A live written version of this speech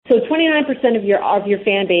So 29% of your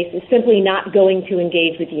fan base is simply not going to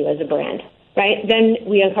engage with you as a brand. Right? Then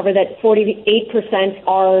we uncover that 48%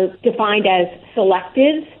 are defined as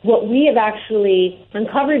selectives. What we have actually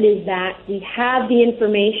uncovered is that we have the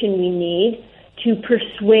information we need to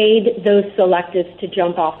persuade those selectives to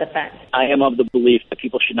jump off the fence. I am of the belief that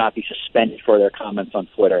people should not be suspended for their comments on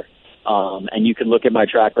Twitter. And you can look at my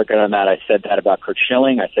track record on that. I said that about Curt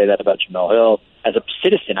Schilling. I say that about Jemele Hill. As a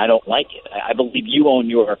citizen, I don't like it. I believe you own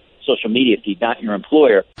your social media feed, not your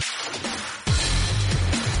employer.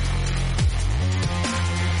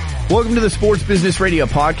 Welcome to the Sports Business Radio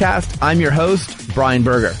Podcast. I'm your host, Brian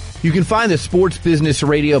Berger. You can find the Sports Business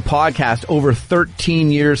Radio Podcast over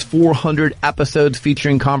 13 years, 400 episodes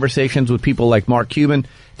featuring conversations with people like Mark Cuban,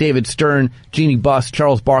 David Stern, Jeannie Buss,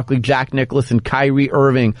 Charles Barkley, Jack Nicklaus, and Kyrie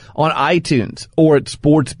Irving on iTunes or at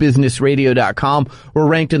sportsbusinessradio.com. We're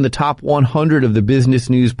ranked in the top 100 of the business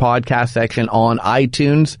news podcast section on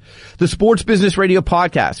iTunes. The Sports Business Radio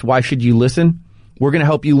Podcast. Why should you listen? We're going to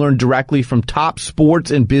help you learn directly from top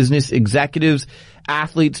sports and business executives,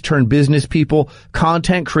 athletes turned business people,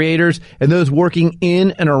 content creators, and those working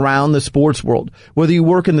in and around the sports world. Whether you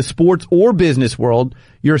work in the sports or business world,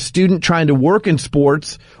 you're a student trying to work in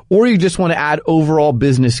sports, or you just want to add overall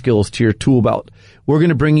business skills to your tool belt. We're going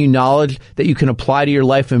to bring you knowledge that you can apply to your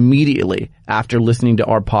life immediately after listening to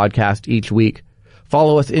our podcast each week.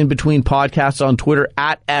 Follow us in between podcasts on Twitter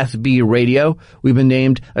at SB Radio. We've been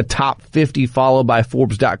named a top 50 follow by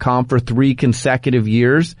Forbes.com for 3 consecutive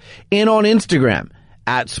years. And on Instagram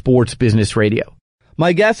at Sports Business Radio.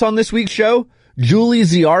 My guest on this week's show, Julie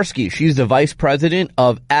Ziarski. She's the vice president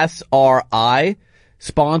of SRI,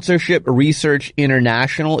 Sponsorship Research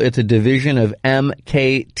International. It's a division of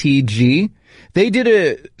MKTG. They did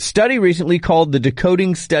a study recently called the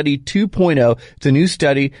Decoding Study 2.0. It's a new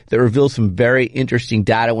study that reveals some very interesting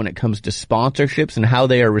data when it comes to sponsorships and how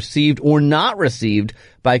they are received or not received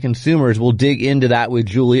by consumers. We'll dig into that with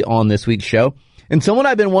Julie on this week's show. And someone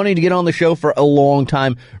I've been wanting to get on the show for a long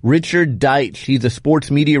time, Richard Deitsch. He's a sports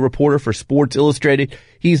media reporter for Sports Illustrated.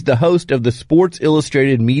 He's the host of the Sports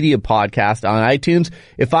Illustrated Media Podcast on iTunes.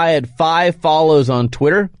 If I had 5 follows on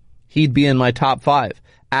Twitter, he'd be in my top 5.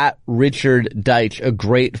 At Richard Deitsch, a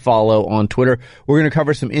great follow on Twitter. We're going to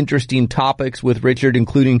cover some interesting topics with Richard,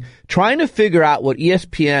 including trying to figure out what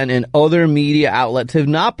ESPN and other media outlets have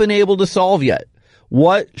not been able to solve yet.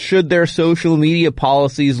 What should their social media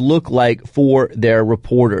policies look like for their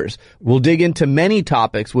reporters? We'll dig into many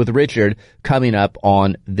topics with Richard coming up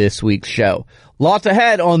on this week's show. Lots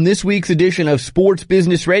ahead on this week's edition of Sports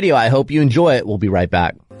Business Radio. I hope you enjoy it. We'll be right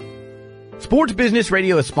back. Sports Business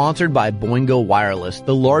Radio is sponsored by Boingo Wireless,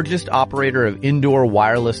 the largest operator of indoor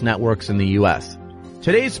wireless networks in the U.S.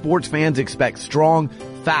 Today's sports fans expect strong,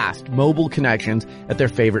 fast, mobile connections at their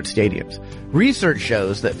favorite stadiums. Research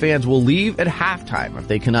shows that fans will leave at halftime if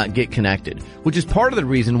they cannot get connected, which is part of the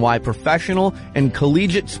reason why professional and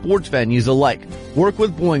collegiate sports venues alike work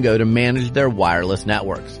with Boingo to manage their wireless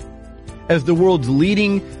networks. As the world's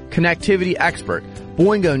leading connectivity expert,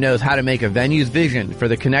 Boingo knows how to make a venue's vision for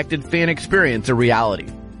the connected fan experience a reality.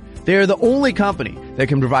 They are the only company that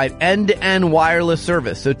can provide end-to-end wireless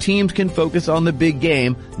service so teams can focus on the big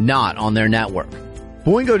game, not on their network.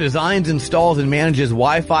 Boingo designs, installs, and manages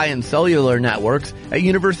Wi-Fi and cellular networks at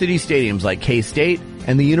university stadiums like K-State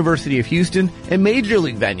and the University of Houston and major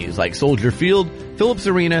league venues like Soldier Field, Phillips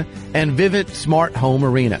Arena, and Vivint Smart Home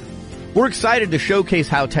Arena. We're excited to showcase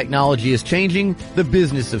how technology is changing the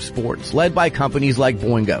business of sports, led by companies like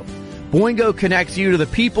Boingo. Boingo connects you to the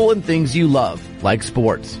people and things you love, like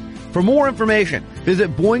sports. For more information,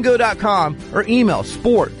 visit Boingo.com or email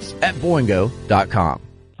sports@Boingo.com.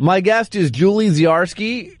 My guest is Julie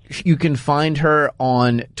Ziarski. You can find her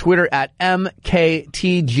on Twitter at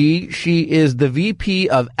MKTG. She is the VP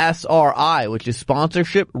of SRI, which is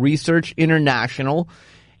Sponsorship Research International.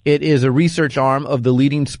 It is a research arm of the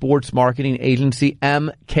leading sports marketing agency,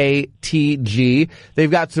 MKTG. They've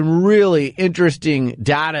got some really interesting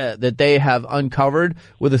data that they have uncovered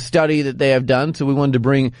with a study that they have done. So we wanted to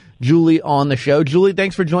bring Julie on the show. Julie,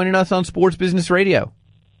 thanks for joining us on Sports Business Radio.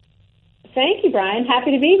 Thank you, Brian. Happy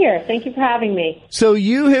to be here. Thank you for having me. So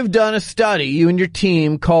you have done a study, you and your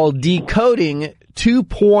team, called Decoding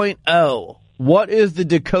 2.0. What is the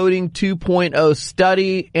Decoding 2.0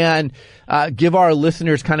 study? And give our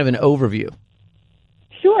listeners kind of an overview.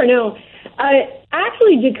 Sure. No,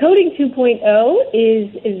 actually, Decoding 2.0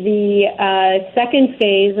 is the second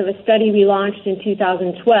phase of a study we launched in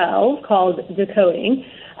 2012 called Decoding.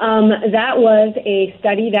 That was a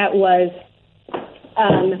study that was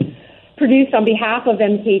produced on behalf of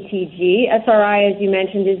MKTG. SRI, as you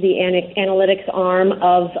mentioned, is the analytics arm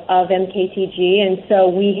of MKTG, and so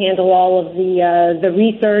we handle all of the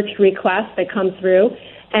research requests that come through.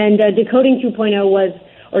 And Decoding 2.0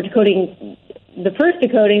 the first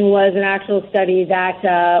Decoding was an actual study that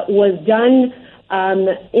was done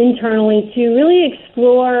internally to really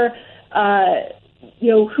explore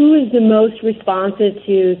who is the most responsive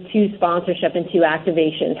to sponsorship and to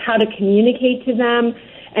activations, how to communicate to them,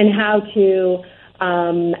 and how to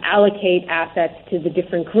allocate assets to the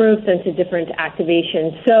different groups and to different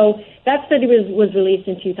activations. So that study was released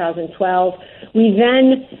in 2012. We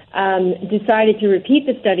then decided to repeat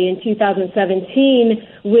the study in 2017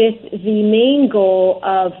 with the main goal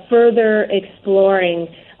of further exploring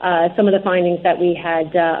some of the findings that we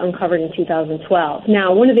had uncovered in 2012.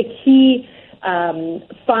 Now, one of the key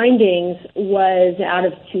findings was out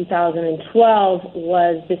of 2012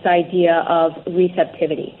 was this idea of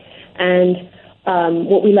receptivity and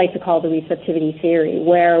what we like to call the receptivity theory,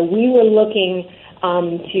 where we were looking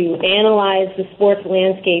to analyze the sports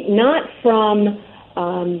landscape not from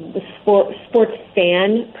the sports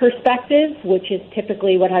fan perspective, which is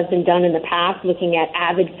typically what has been done in the past, looking at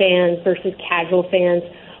avid fans versus casual fans,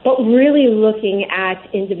 but really looking at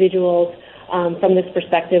individuals from this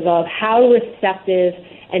perspective of how receptive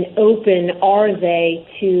and open are they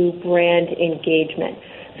to brand engagement.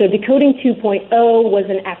 So Decoding 2.0 was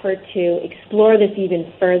an effort to explore this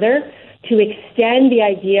even further, to extend the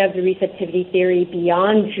idea of the receptivity theory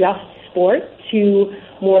beyond just sport to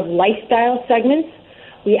more of lifestyle segments.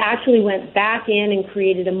 We actually went back in and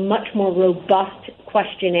created a much more robust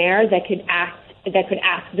questionnaire that could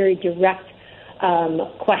ask very direct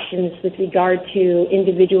questions with regard to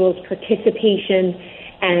individuals' participation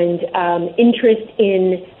and interest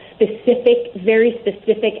in very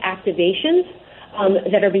specific activations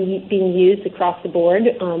that are being used across the board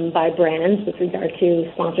by brands with regard to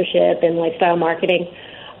sponsorship and lifestyle marketing.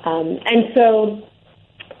 And so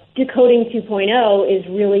Decoding 2.0 is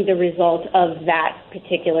really the result of that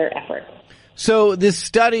particular effort. So this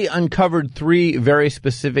study uncovered three very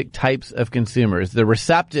specific types of consumers. The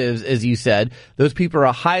receptives, as you said, those people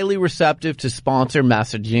are highly receptive to sponsor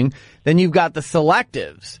messaging. Then you've got the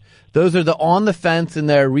selectives. Those are the on the fence in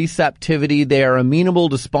their receptivity. They are amenable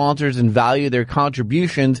to sponsors and value their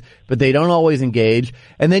contributions, but they don't always engage.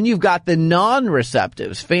 And then you've got the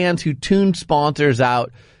non-receptives, fans who tune sponsors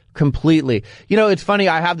out completely. You know, it's funny.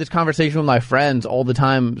 I have this conversation with my friends all the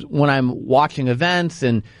time when I'm watching events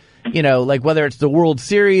and, you know, like whether it's the World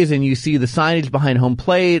Series and you see the signage behind home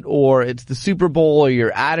plate or it's the Super Bowl or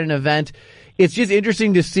you're at an event. It's just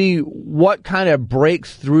interesting to see what kind of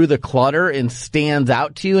breaks through the clutter and stands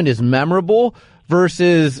out to you and is memorable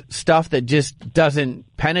versus stuff that just doesn't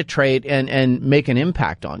penetrate and make an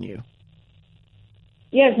impact on you.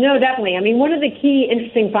 Yes, no, definitely. I mean, one of the key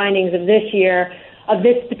interesting findings of this year, of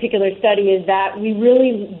this particular study, is that we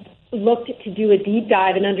really looked to do a deep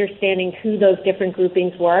dive in understanding who those different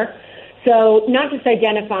groupings were. So not just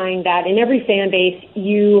identifying that in every fan base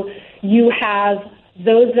you have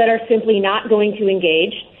those that are simply not going to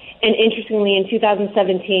engage. And interestingly, in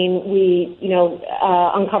 2017, we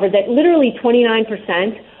uncovered that literally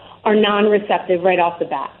 29% are non-receptive right off the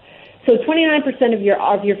bat. So 29% of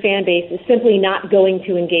your fan base is simply not going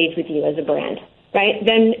to engage with you as a brand, right?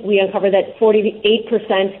 Then we uncovered that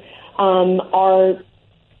 48% are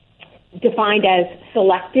defined as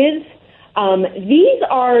selectives. These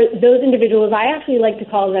are those individuals, I actually like to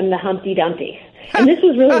call them the Humpty Dumpty. And this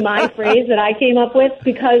was really my phrase that I came up with,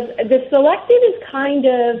 because the selective is kind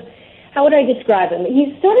of, how would I describe him?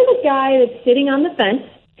 He's sort of a guy that's sitting on the fence.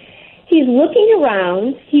 He's looking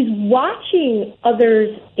around. He's watching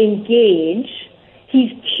others engage.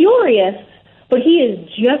 He's curious, but he is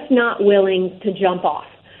just not willing to jump off,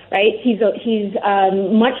 right? He's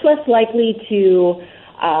much less likely to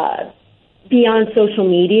be on social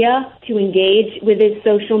media, to engage with his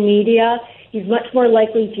social media. He's much more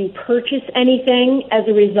likely to purchase anything as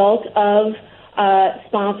a result of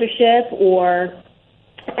sponsorship,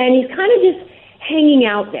 and he's kind of just hanging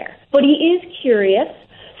out there. But he is curious,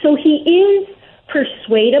 so he is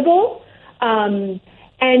persuadable. And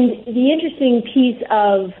the interesting piece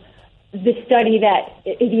of the study, that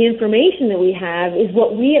the information that we have, is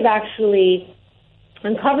what we have actually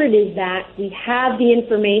uncovered is that we have the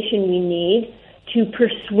information we need to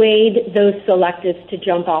persuade those selectives to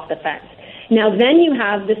jump off the fence. Now, then you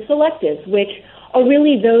have the selectives, which are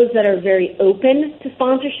really those that are very open to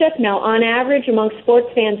sponsorship. Now, on average, among sports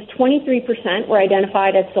fans, 23% were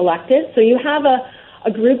identified as selective. So you have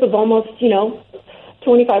a group of almost, 25%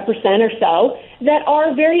 or so that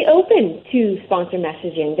are very open to sponsor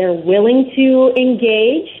messaging. They're willing to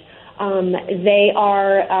engage. They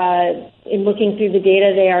are, in looking through the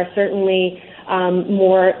data, they are certainly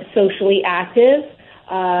more socially active.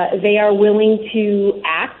 They are willing to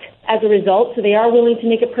act as a result, so they are willing to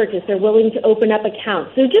make a purchase. They're willing to open up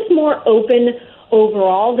accounts. They're just more open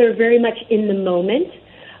overall. They're very much in the moment.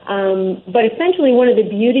 But essentially, one of the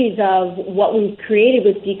beauties of what we've created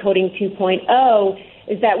with Decoding 2.0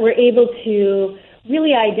 is that we're able to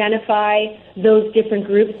really identify those different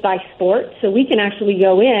groups by sport. So we can actually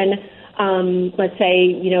go in, let's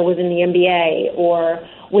say, within the NBA or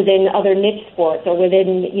within other niche sports or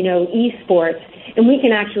within, esports, and we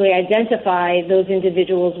can actually identify those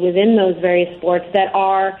individuals within those various sports that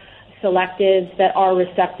are selectives, that are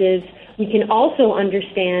receptives. We can also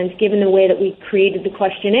understand, given the way that we created the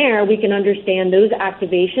questionnaire, we can understand those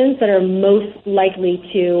activations that are most likely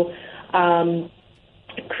to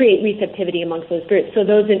create receptivity amongst those groups. So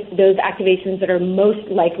those activations that are most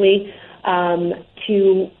likely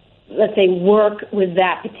to, let's say, work with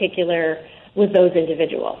with those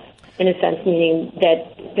individuals, in a sense, meaning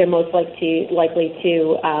that they're most likely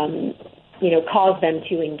to cause them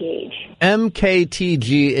to engage.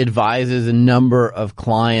 MKTG advises a number of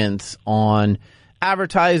clients on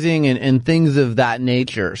advertising and things of that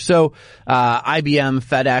nature. So IBM,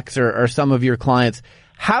 FedEx are some of your clients.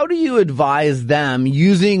 How do you advise them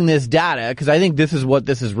using this data? Because I think this is what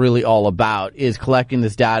this is really all about, is collecting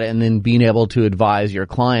this data and then being able to advise your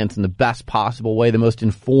clients in the best possible way, the most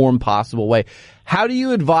informed possible way. How do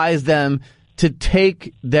you advise them to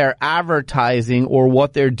take their advertising or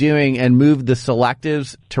what they're doing and move the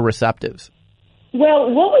selectives to receptives?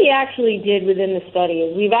 Well, what we actually did within the study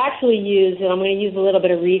is we've actually used, and I'm going to use a little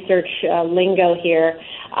bit of research lingo here,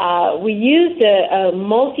 we used a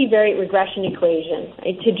multivariate regression equation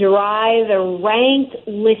to derive a ranked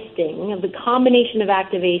listing of the combination of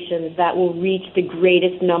activations that will reach the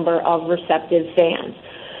greatest number of receptive fans.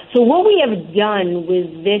 So what we have done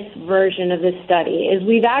with this version of the study is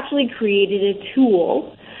we've actually created a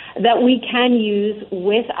tool that we can use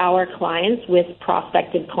with our clients, with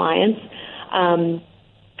prospective clients,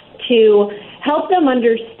 to help them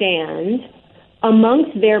understand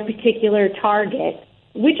amongst their particular target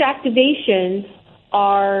which activations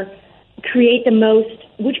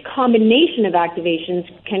which combination of activations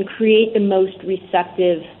can create the most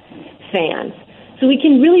receptive fans. So we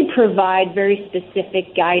can really provide very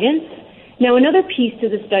specific guidance. Now, another piece to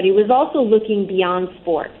the study was also looking beyond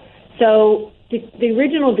sport. So the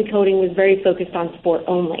original decoding was very focused on sport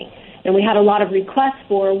only. And we had a lot of requests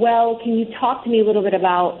for, can you talk to me a little bit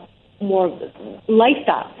about more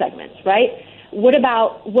lifestyle segments, right? What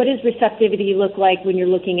does receptivity look like when you're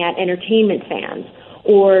looking at entertainment fans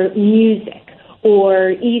or music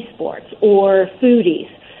or esports or foodies?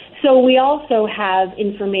 So we also have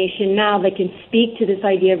information now that can speak to this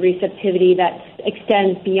idea of receptivity that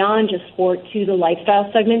extends beyond just sport to the lifestyle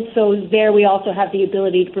segment. So there we also have the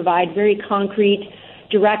ability to provide very concrete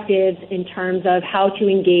directives in terms of how to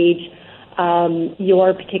engage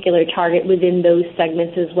your particular target within those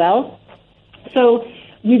segments as well. So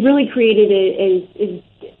we've really created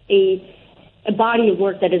a body of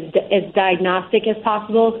work that is as diagnostic as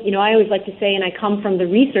possible. I always like to say, and I come from the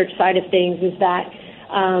research side of things, is that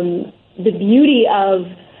the beauty of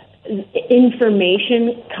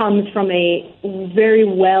information comes from a very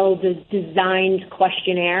well-designed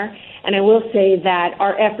questionnaire. And I will say that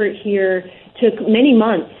our effort here took many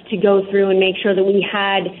months to go through and make sure that we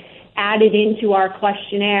had added into our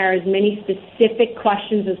questionnaire as many specific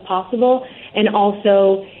questions as possible and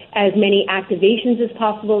also as many activations as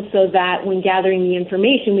possible so that when gathering the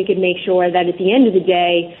information, we could make sure that at the end of the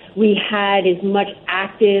day, we had as much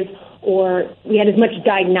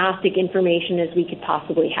diagnostic information as we could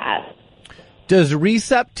possibly have. Does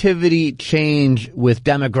receptivity change with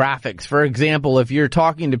demographics? For example, if you're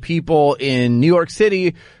talking to people in New York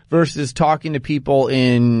City versus talking to people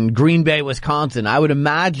in Green Bay, Wisconsin, I would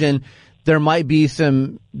imagine there might be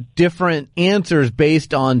some different answers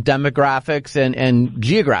based on demographics and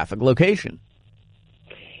geographic location.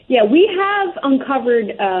 Yeah, we have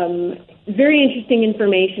uncovered very interesting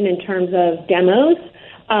information in terms of demos.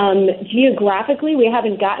 Geographically, we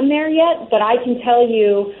haven't gotten there yet, but I can tell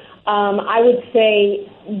you, I would say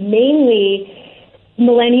mainly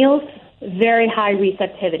millennials, very high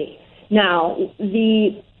receptivity. Now,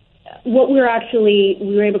 what we were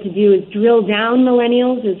able to do is drill down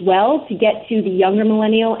millennials as well to get to the younger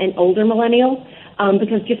millennial and older millennial,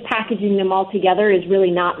 because just packaging them all together is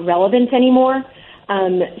really not relevant anymore.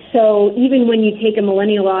 So even when you take a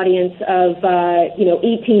millennial audience of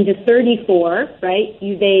 18 to 34, right?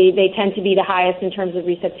 They tend to be the highest in terms of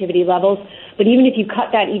receptivity levels. But even if you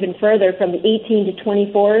cut that even further from the 18 to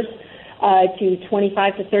 24s, to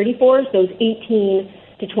 25 to 34s, those 18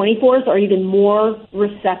 to 24s are even more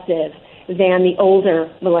receptive than the older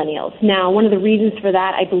millennials. Now, one of the reasons for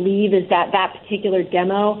that, I believe, is that that particular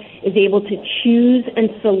demo is able to choose and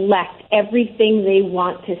select everything they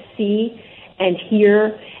want to see and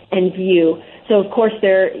hear and view. So, of course,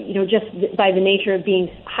 they're, just by the nature of being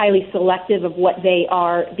highly selective of what they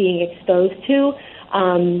are being exposed to,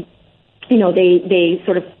 they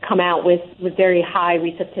sort of come out with very high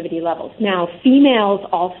receptivity levels. Now, females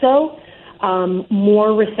also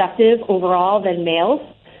more receptive overall than males.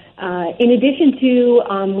 In addition to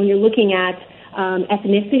when you're looking at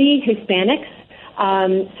ethnicity, Hispanics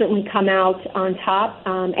certainly come out on top,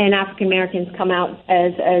 and African Americans come out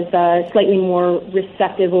as slightly more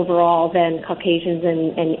receptive overall than Caucasians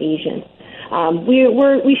and Asians.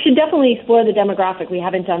 We should definitely explore the demographic. We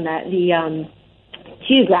haven't done that. The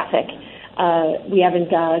geographic, we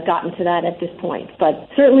haven't gotten to that at this point. But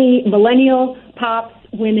certainly millennial pops,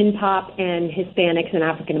 women pop, and Hispanics and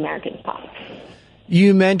African Americans pop.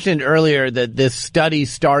 You mentioned earlier that this study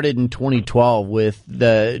started in 2012 with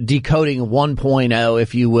the Decoding 1.0,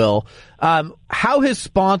 if you will. How has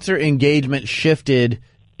sponsor engagement shifted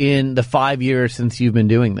in the 5 years since you've been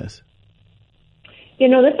doing this?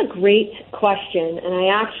 That's a great question, and I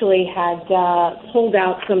actually had pulled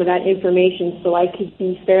out some of that information so I could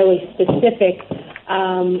be fairly specific.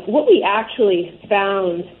 What we actually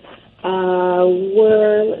found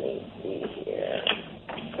were, let me see here.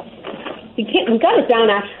 We got it down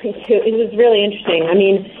actually too. It was really interesting. I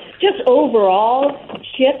mean, just overall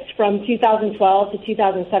shifts from 2012 to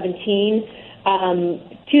 2017.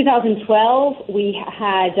 2012, we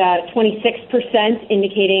had 26%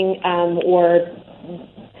 indicating or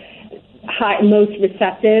most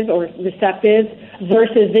receptive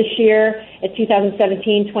versus this year at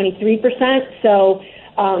 2017, 23%. So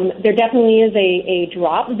there definitely is a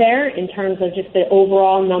drop there in terms of just the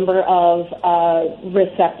overall number of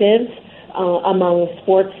receptives among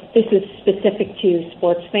sports. This is specific to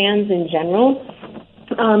sports fans in general.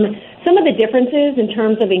 Some of the differences in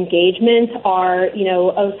terms of engagement are,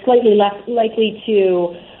 slightly less likely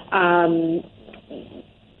to.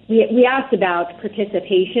 We asked about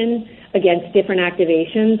participation against different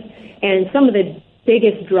activations, and some of the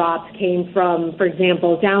biggest drops came from, for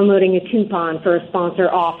example, downloading a coupon for a sponsor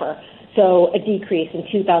offer, so a decrease in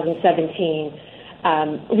 2017.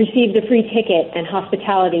 Received a free ticket and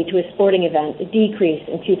hospitality to a sporting event, a decrease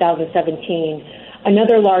in 2017.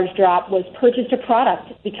 Another large drop was purchased a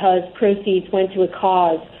product because proceeds went to a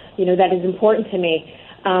cause, that is important to me.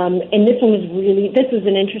 And this was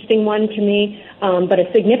an interesting one to me, but a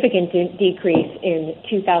significant decrease in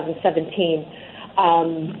 2017.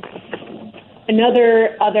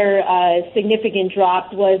 Other significant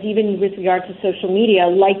drop was even with regard to social media,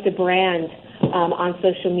 like the brand on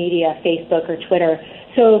social media, Facebook or Twitter.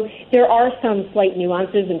 So there are some slight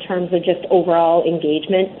nuances in terms of just overall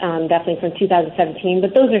engagement, definitely from 2017,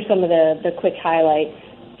 but those are some of the quick highlights.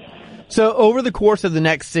 So over the course of the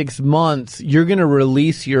next 6 months, you're going to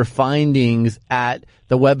release your findings at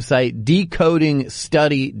the website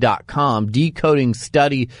decodingstudy.com,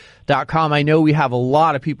 decodingstudy.com. I know we have a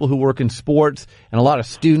lot of people who work in sports and a lot of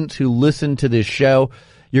students who listen to this show.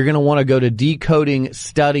 You're going to want to go to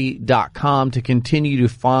decodingstudy.com to continue to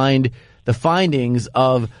find the findings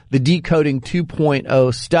of the Decoding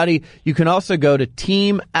 2.0 study. You can also go to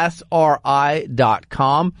teamsri.com,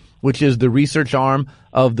 which is the research arm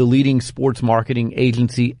of the leading sports marketing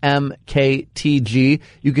agency, MKTG.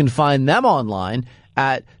 You can find them online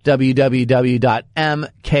at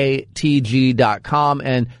www.mktg.com,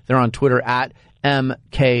 and they're on Twitter at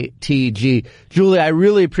MKTG. Julie, I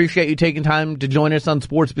really appreciate you taking time to join us on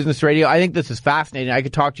Sports Business Radio. I think this is fascinating. I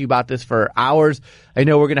could talk to you about this for hours. I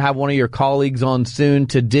know we're going to have one of your colleagues on soon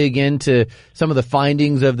to dig into some of the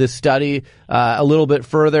findings of this study a little bit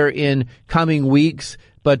further in coming weeks.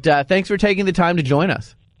 But thanks for taking the time to join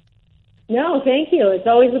us. No, thank you. It's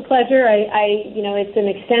always a pleasure. It's an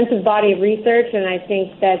extensive body of research, and I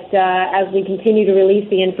think that as we continue to release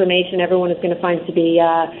the information, everyone is going to find to be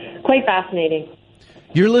quite fascinating.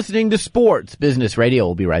 You're listening to Sports Business Radio.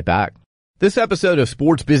 We'll be right back. This episode of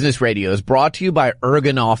Sports Business Radio is brought to you by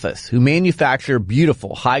Ergon Office, who manufacture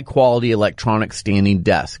beautiful, high-quality electronic standing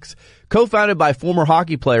desks. Co-founded by former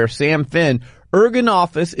hockey player Sam Finn, Ergon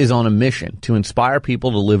Office is on a mission to inspire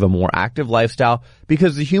people to live a more active lifestyle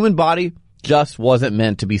because the human body just wasn't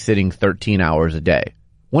meant to be sitting 13 hours a day.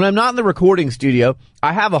 When I'm not in the recording studio,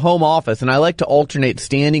 I have a home office and I like to alternate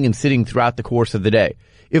standing and sitting throughout the course of the day.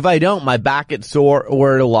 If I don't, my back gets sore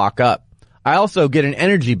or it'll lock up. I also get an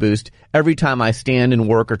energy boost every time I stand and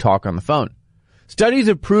work or talk on the phone. Studies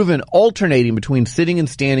have proven alternating between sitting and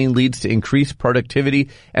standing leads to increased productivity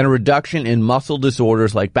and a reduction in muscle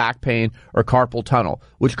disorders like back pain or carpal tunnel,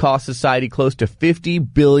 which cost society close to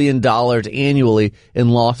 $50 billion annually in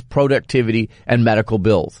lost productivity and medical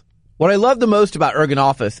bills. What I love the most about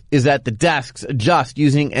Ergonomos is that the desks adjust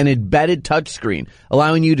using an embedded touchscreen,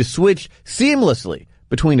 allowing you to switch seamlessly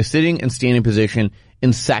between a sitting and standing position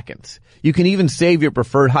in seconds. You can even save your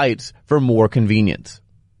preferred heights for more convenience.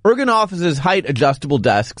 Ergonomos' height-adjustable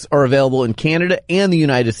desks are available in Canada and the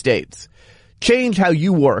United States. Change how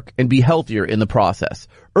you work and be healthier in the process.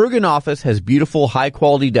 Ergonomos has beautiful,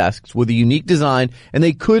 high-quality desks with a unique design, and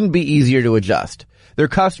they couldn't be easier to adjust. Their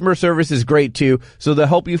customer service is great too, so they'll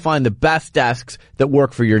help you find the best desks that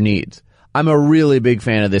work for your needs. I'm a really big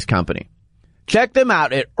fan of this company. Check them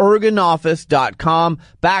out at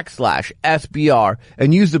ergonomos.com/SBR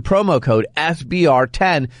and use the promo code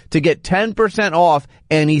SBR10 to get 10% off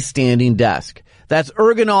any standing desk. That's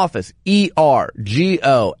Ergonomos,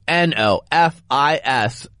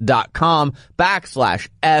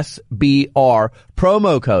 ERGONOFIS.com/SBR,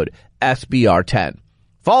 promo code SBR10.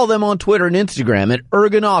 Follow them on Twitter and Instagram at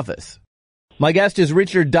Ergonomos. My guest is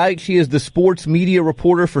Richard Deitsch. He is the sports media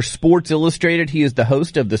reporter for Sports Illustrated. He is the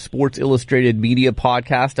host of the Sports Illustrated Media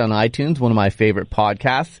Podcast on iTunes, one of my favorite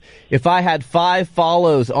podcasts. If I had 5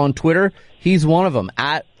 follows on Twitter, he's one of them,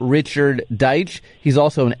 at Richard Deitsch. He's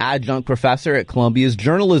also an adjunct professor at Columbia's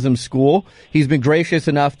Journalism School. He's been gracious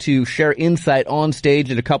enough to share insight on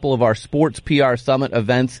stage at a couple of our Sports PR Summit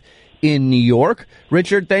events in New York.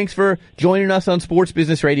 Richard, thanks for joining us on Sports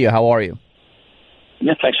Business Radio. How are you?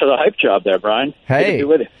 Yeah, thanks for the hype job there, Brian. Hey. Good to be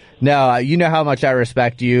with you. No, you know how much I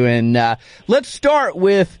respect you. And let's start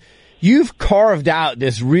with, you've carved out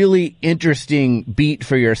this really interesting beat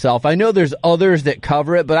for yourself. I know there's others that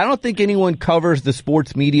cover it, but I don't think anyone covers the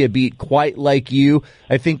sports media beat quite like you.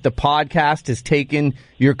 I think the podcast has taken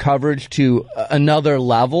your coverage to another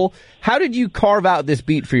level. How did you carve out this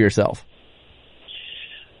beat for yourself?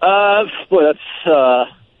 Boy, that's a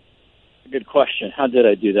good question. How did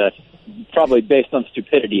I do that? Probably based on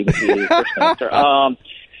stupidity would be the first answer.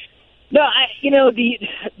 No, the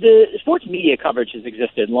sports media coverage has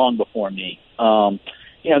existed long before me.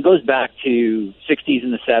 It goes back to 60s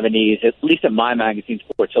and the 70s, at least in my magazine,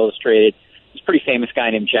 Sports Illustrated. There's a pretty famous guy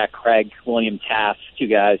named Jack Craig, William Taft, 2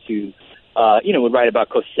 guys who, would write about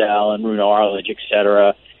Cosell and Runa Arledge, et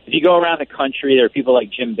cetera. If you go around the country, there are people like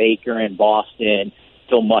Jim Baker in Boston,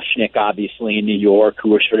 Phil Mushnick, obviously, in New York,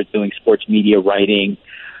 who are sort of doing sports media writing,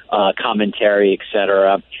 commentary, et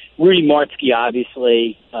cetera. Rudy Martzke,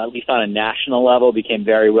 obviously, at least on a national level, became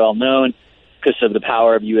very well known because of the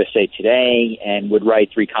power of USA Today and would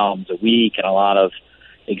write 3 columns a week, and a lot of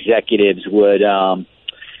executives would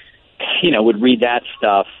read that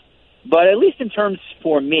stuff. But at least in terms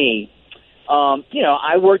for me,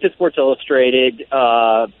 I worked at Sports Illustrated.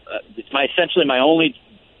 It's essentially my only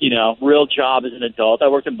real job as an adult. I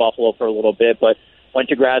worked in Buffalo for a little bit, but went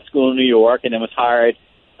to grad school in New York and then was hired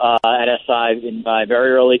at SI in my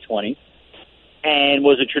very early 20s and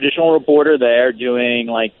was a traditional reporter there doing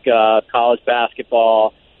college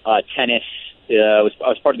basketball, tennis. I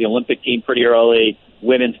was part of the Olympic team pretty early,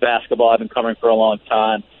 women's basketball I've been covering for a long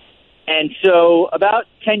time. And so about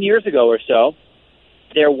 10 years ago or so,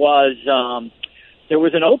 there was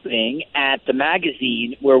an opening at the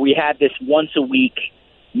magazine where we had this once-a-week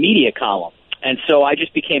media column. And so I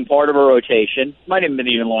just became part of a rotation. Might have been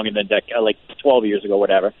even longer than 12 years ago,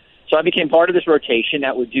 whatever. So I became part of this rotation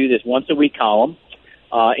that would do this once-a-week column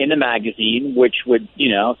in the magazine, which would,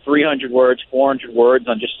 300 words, 400 words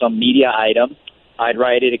on just some media item. I'd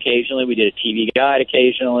write it occasionally. We did a TV guide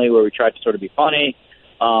occasionally where we tried to sort of be funny.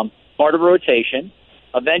 Part of a rotation.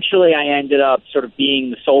 Eventually, I ended up sort of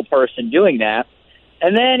being the sole person doing that.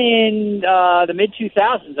 And then in the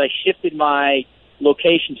mid-2000s, I shifted my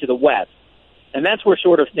location to the web. And that's where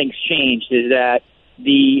sort of things changed, is that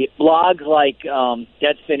the blogs like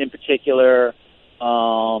Deadspin in particular,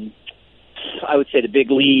 I would say the Big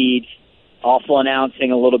Lead, Awful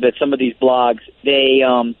Announcing a little bit, some of these blogs, they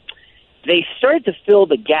started to fill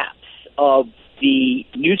the gaps of the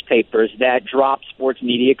newspapers that dropped sports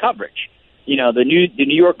media coverage. The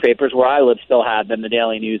New York papers where I live still had them, the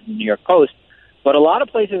Daily News and the New York Post. But a lot of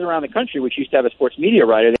places around the country which used to have a sports media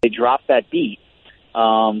writer, they dropped that beat.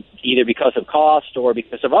 Either because of cost or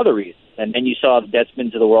because of other reasons. And then you saw the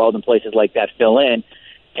Deadspins of the world and places like that fill in.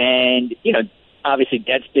 And, obviously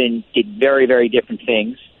Deadspin did very, very different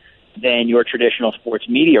things than your traditional sports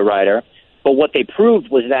media writer. But what they proved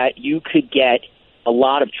was that you could get a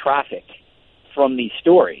lot of traffic from these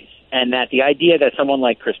stories. And that the idea that someone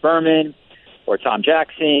like Chris Berman or Tom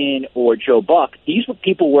Jackson or Joe Buck, these were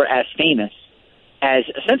people were as famous as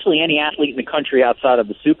essentially any athlete in the country outside of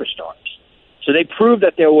the superstars. So they proved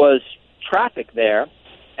that there was traffic there.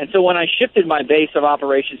 And so when I shifted my base of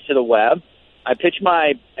operations to the web, I pitched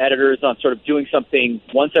my editors on sort of doing something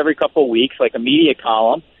once every couple of weeks, like a media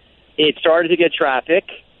column. It started to get traffic.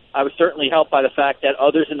 I was certainly helped by the fact that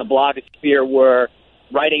others in the blogosphere were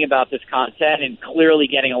writing about this content and clearly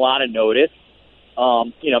getting a lot of notice.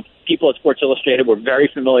 People at Sports Illustrated were very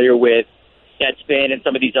familiar with Deadspin and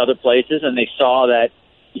some of these other places, and they saw that,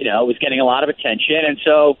 it was getting a lot of attention. And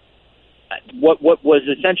so what was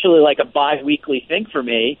essentially like a bi-weekly thing for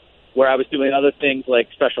me, where I was doing other things like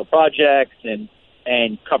special projects and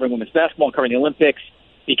covering women's basketball and covering the Olympics,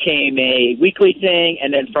 became a weekly thing,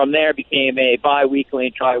 and then from there became a bi-weekly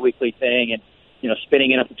and tri-weekly thing, and,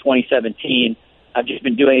 spinning it up to 2017. I've just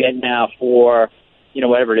been doing it now for,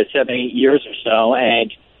 whatever it is, 7, 8 years or so,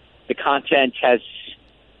 and the content has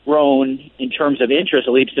grown in terms of interest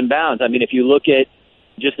leaps and bounds. I mean, if you look at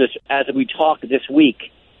just this, as we talk this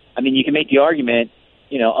week, I mean, you can make the argument,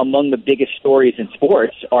 among the biggest stories in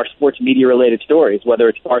sports are sports media-related stories, whether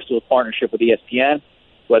it's Barstool's partnership with ESPN,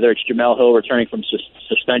 whether it's Jemele Hill returning from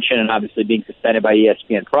suspension and obviously being suspended by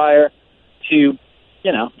ESPN prior, to,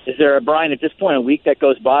 is there, Brian, at this point, a week that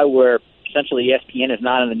goes by where essentially ESPN is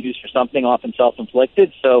not in the news for something, often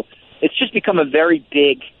self-inflicted? So it's just become a very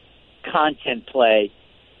big content play,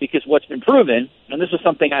 because what's been proven, and this was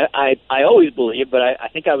something I always believed, but I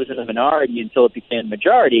think I was in the minority until it became the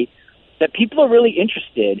majority, that people are really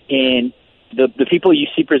interested in the people you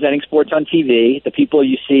see presenting sports on TV, the people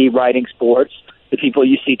you see writing sports, the people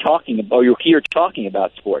you see talking about, or you hear talking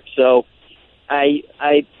about sports. So I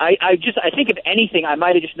think if anything, I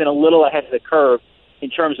might have just been a little ahead of the curve in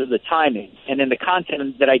terms of the timing. And then the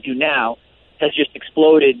content that I do now has just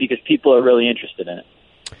exploded because people are really interested in it.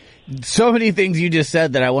 So many things you just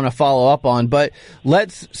said that I want to follow up on, but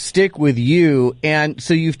let's stick with you. And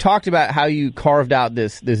so you've talked about how you carved out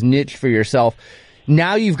this niche for yourself.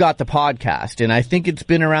 Now you've got the podcast, and I think it's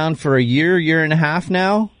been around for a year and a half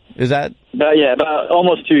now. Is that? About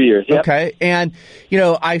almost 2 years. Yep. Okay. And,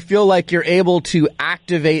 I feel like you're able to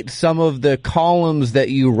activate some of the columns that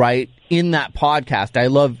you write in that podcast. I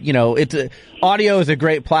love, audio is a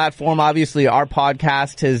great platform. Obviously, our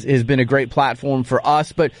podcast has been a great platform for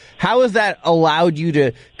us, but how has that allowed you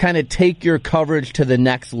to kind of take your coverage to the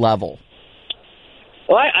next level?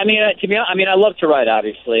 Well, I love to write,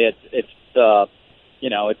 obviously. It's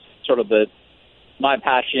sort of my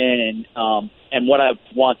passion and what I've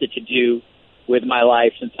wanted to do with my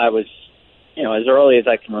life since I was, as early as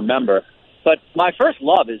I can remember. But my first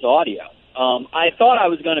love is audio. I thought I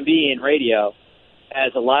was going to be in radio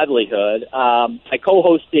as a livelihood. I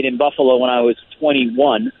co-hosted in Buffalo when I was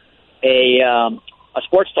 21 a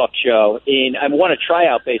sports talk show. I won a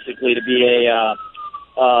tryout basically to be a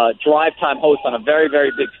drive time host on a very,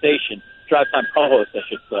 very big station. Drive time co-host, I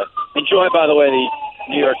should say. Enjoy, by the way, the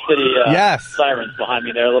New York City sirens behind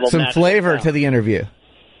me there. A little some flavor to the interview.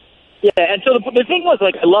 Yeah, and so the thing was,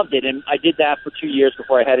 I loved it, and I did that for 2 years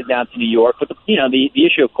before I headed down to New York. But the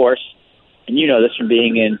issue, of course, and you know this from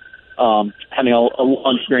being in having a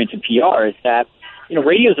long experience in PR, is that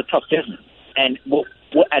radio is a tough business. And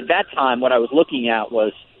at that time, what I was looking at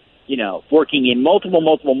was working in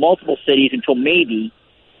multiple cities until maybe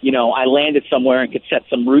I landed somewhere and could set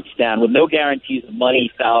some roots down with no guarantees of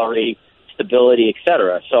money, salary, stability,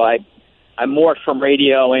 etc. So I morphed from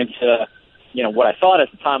radio into what I thought at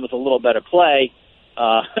the time was a little better play,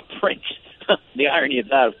 print. The irony of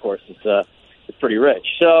that, of course, is it's pretty rich.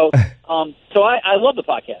 So I love the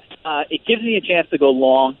podcast. It gives me a chance to go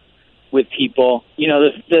long with people.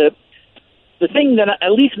 The thing that,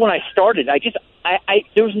 at least when I started,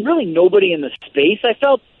 there was really nobody in the space, I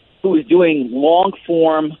felt, who was doing long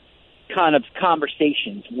form kind of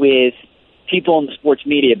conversations with people in the sports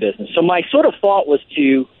media business. So my sort of thought was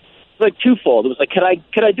twofold. It was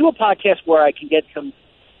could I do a podcast where I can get some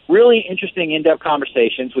really interesting in-depth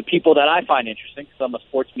conversations with people that I find interesting, because I'm a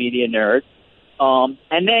sports media nerd.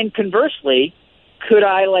 And then conversely, could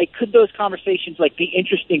those conversations be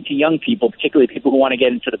interesting to young people, particularly people who want to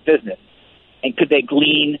get into the business? And could they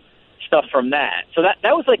glean stuff from that? So that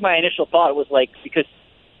was my initial thought. It was because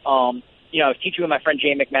I was teaching with my friend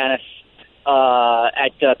Jay McManus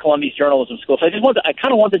at Columbia's journalism school. So I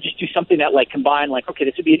kind of wanted to just do something that combined okay,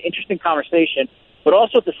 this would be an interesting conversation, but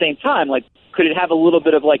also at the same time, could it have a little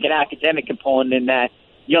bit of an academic component in that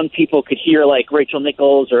young people could hear Rachel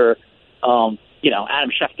Nichols or Adam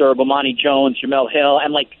Schefter, Bomani Jones, Jemele Hill,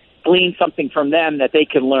 and glean something from them that they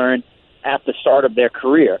could learn at the start of their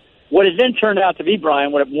career. What has then turned out to be,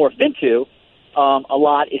 Brian, what it morphed into a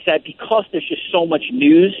lot, is that because there's just so much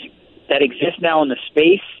news that exists now in the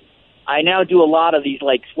space, I now do a lot of these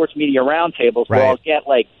like sports media roundtables where I'll get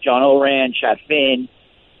like John Oran, Chad Finn,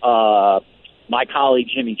 my colleague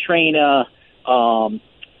Jimmy Traina,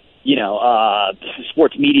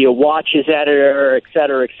 sports media watches editor, et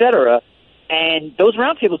cetera, and those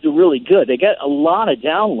roundtables do really good. They get a lot of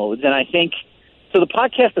downloads, and I think so. The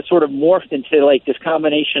podcast has sort of morphed into like this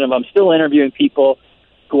combination of I'm still interviewing people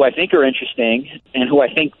who I think are interesting and who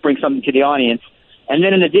I think bring something to the audience. And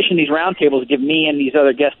then in addition, these roundtables give me and these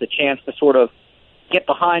other guests a chance to sort of get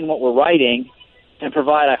behind what we're writing and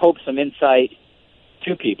provide, I hope, some insight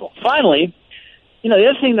to people. Finally, the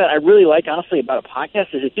other thing that I really like, honestly, about a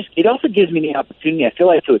podcast is it also gives me the opportunity, I feel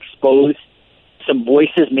like, to expose some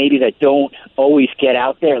voices maybe that don't always get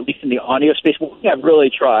out there, at least in the audio space. Well, I've really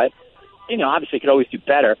tried. Obviously could always do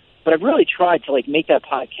better, but I've really tried to, like, make that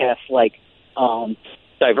podcast, like,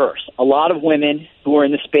 diverse. A lot of women who are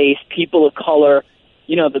in the space, people of color.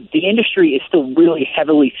 The industry is still really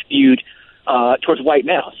heavily skewed towards white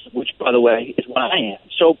males, which, by the way, is what I am.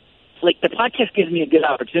 So, like, the podcast gives me a good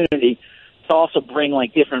opportunity to also bring,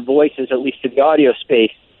 like, different voices, at least to the audio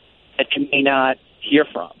space, that you may not hear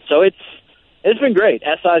from. So it's been great.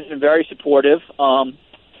 SI has been very supportive.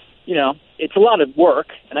 It's a lot of work,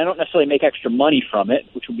 and I don't necessarily make extra money from it,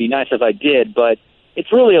 which would be nice if I did, but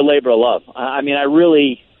it's really a labor of love.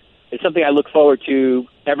 It's something I look forward to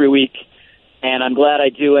every week, and I'm glad I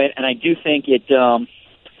do it, and I do think it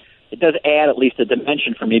does add at least a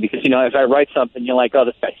dimension for me because, if I write something, you're like, oh,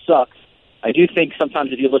 this guy sucks. I do think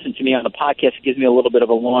sometimes if you listen to me on the podcast, it gives me a little bit of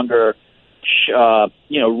a longer,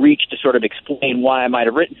 reach to sort of explain why I might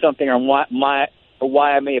have written something or why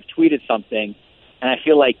I may have tweeted something. And I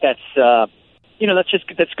feel like that's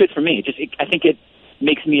good for me. I think it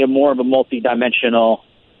makes me more of a multi-dimensional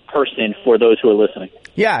person for those who are listening.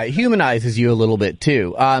 Yeah, it humanizes you a little bit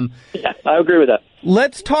too. Yeah, I agree with that.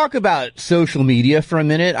 Let's talk about social media for a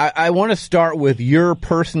minute. I want to start with your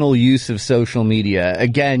personal use of social media.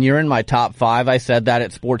 Again, you're in my top 5. I said that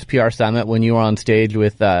at Sports PR Summit when you were on stage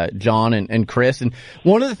with John and Chris. And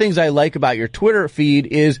one of the things I like about your Twitter feed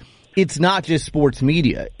is it's not just sports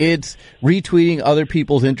media. It's retweeting other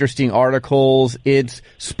people's interesting articles. It's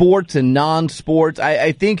sports and non-sports.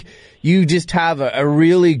 I think you just have a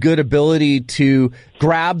really good ability to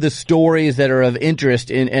grab the stories that are of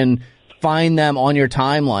interest and find them on your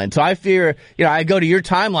timeline. So I fear, I go to your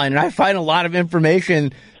timeline and I find a lot of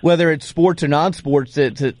information, whether it's sports or non-sports,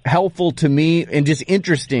 that's helpful to me and just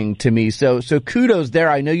interesting to me. So kudos there.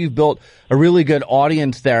 I know you've built a really good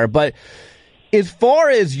audience there, but as far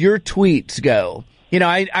as your tweets go,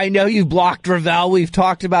 I know you've blocked Ravel. We've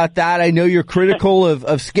talked about that. I know you're critical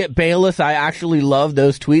of Skip Bayless. I actually love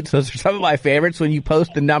those tweets. Those are some of my favorites when you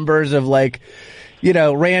post the numbers of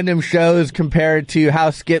random shows compared to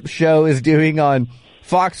how Skip's show is doing on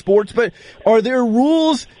Fox Sports. But are there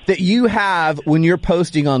rules that you have when you're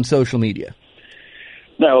posting on social media?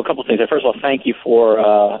 No, a couple of things. First of all, thank you for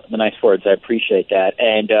the nice words. I appreciate that.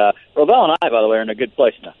 And Ravel and I, by the way, are in a good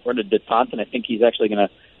place now. We're in a detente, and I think he's actually going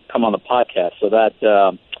to come on the podcast. So that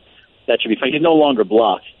should be fun. He's no longer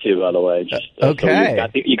blocked, too, by the way. Okay.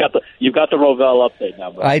 So you've got the Ravel update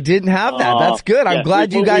now, bro. I didn't have that. That's good. I'm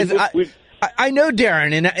glad you guys. I know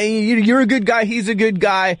Darren, and you're a good guy. He's a good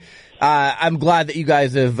guy. I'm glad that you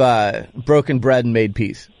guys have broken bread and made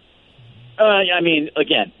peace.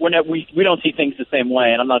 Again, we don't see things the same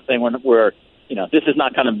way, and I'm not saying we're this is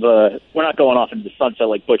not kind of we're not going off into the sunset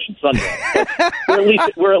like Butch and Sundance.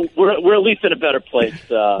 we're at least in a better place.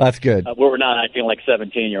 That's good. Where we're not acting like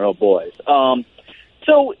 17-year-old boys. My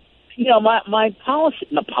policy,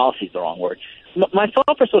 not policy is the wrong word. My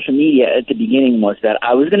thought for social media at the beginning was that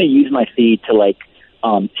I was going to use my feed to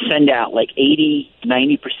send out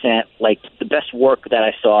 80-90% the best work that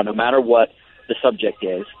I saw, no matter what the subject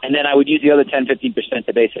is, and then I would use the other 10-15%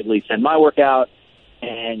 to basically send my work out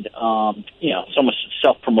and so much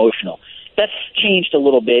self-promotional. That's changed a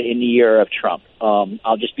little bit in the year of Trump.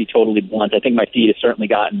 I'll just be totally blunt. I think my feed has certainly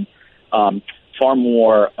gotten far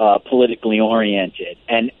more politically oriented,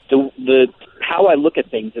 and the how I look at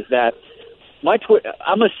things is that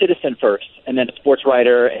I'm a citizen first, and then a sports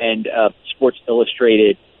writer and a Sports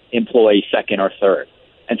Illustrated employee second or third.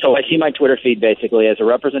 And so I see my Twitter feed basically as a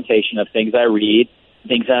representation of things I read,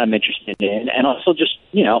 things that I'm interested in, and also just,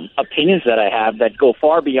 opinions that I have that go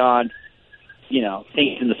far beyond,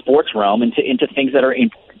 things in the sports realm into things that are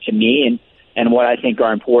important to me and what I think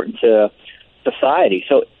are important to society.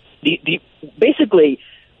 So basically,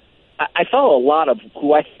 I follow a lot of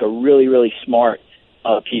who I think are really, really smart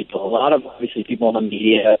people, a lot of obviously people in the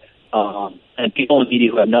media, and people in the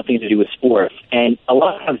media who have nothing to do with sports. And a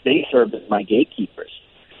lot of times they serve as my gatekeepers.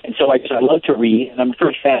 And so I love to read, and I'm a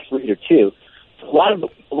pretty fast reader too. So a lot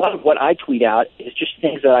of what I tweet out is just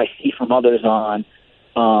things that I see from others on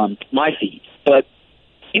my feed. But,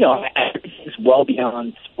 everything's well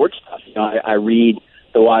beyond sports stuff. I read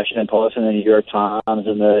the Washington Post and the New York Times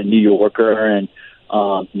and the New Yorker and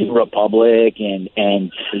New Republic and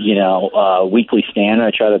Weekly Standard.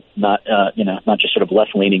 I try to not just sort of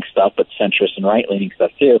left-leaning stuff, but centrist and right-leaning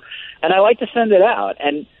stuff too. And I like to send it out.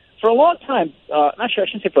 And for a long time, not sure, I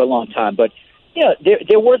shouldn't say for a long time, but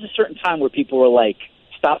there was a certain time where people were like,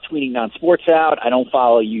 stop tweeting non-sports out. I don't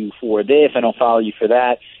follow you for this. I don't follow you for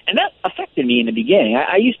that. And that affected me in the beginning.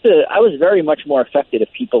 I was very much more affected if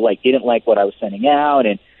people didn't like what I was sending out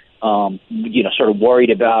and, sort of worried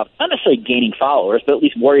about, not necessarily gaining followers, but at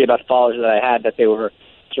least worried about followers that I had, that they were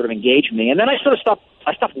sort of engaged with me. And then I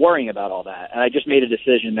stopped worrying about all that. And I just made a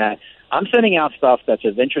decision that I'm sending out stuff that's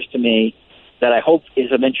of interest to me, that I hope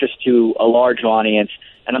is of interest to a large audience.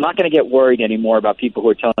 And I'm not going to get worried anymore about people who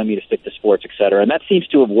are telling me to stick to sports, et cetera. And that seems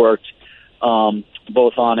to have worked,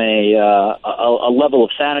 both on a level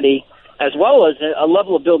of sanity as well as a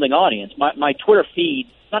level of building audience. My Twitter feed,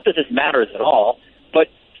 not that this matters at all, but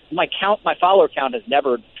my follower count has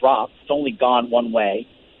never dropped. It's only gone one way.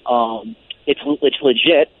 It's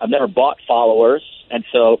legit. I've never bought followers, and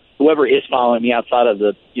so whoever is following me outside of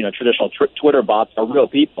the traditional Twitter bots are real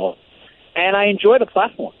people, and I enjoy the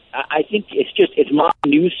platform. I think it's my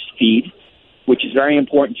news feed, which is very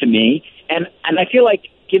important to me, and I feel like,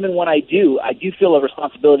 given what I do feel a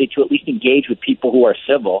responsibility to at least engage with people who are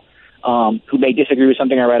civil, who may disagree with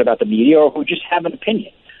something I write about the media, or who just have an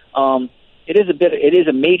opinion. It is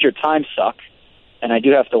a major time suck, and I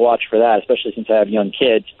do have to watch for that, especially since I have young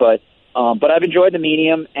kids. But I've enjoyed the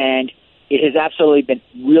medium, and it has absolutely been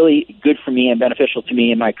really good for me and beneficial to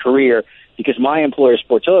me in my career, because my employer,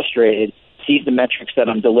 Sports Illustrated, sees the metrics that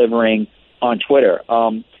I'm delivering on Twitter.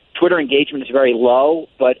 Twitter engagement is very low,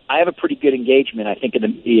 but I have a pretty good engagement, I think, in the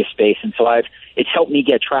media space, and so it's helped me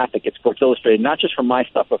get traffic at Sports Illustrated, not just for my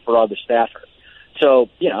stuff, but for other staffers. So,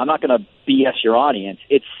 I'm not going to BS your audience.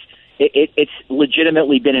 It's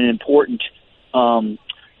legitimately been an important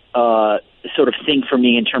sort of thing for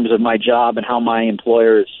me in terms of my job and how my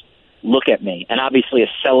employers look at me, and obviously a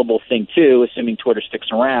sellable thing too, assuming Twitter sticks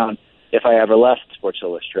around if I ever left Sports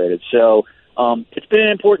Illustrated. So it's been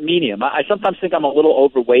an important medium. I sometimes think I'm a little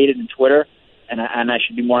overweighted in Twitter, and I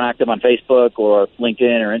should be more active on Facebook or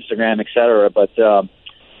LinkedIn or Instagram, et cetera. But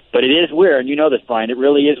it is where, and you know this, Brian, it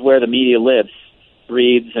really is where the media lives,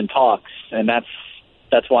 breathes, and talks, and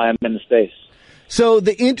that's why I'm in the space. So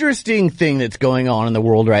the interesting thing that's going on in the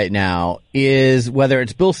world right now is, whether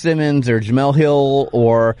it's Bill Simmons or Jemele Hill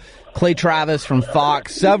or Clay Travis from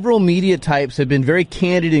Fox, several media types have been very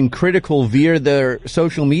candid and critical via their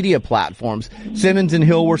social media platforms. Simmons and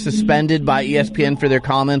Hill were suspended by ESPN for their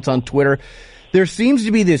comments on Twitter. There seems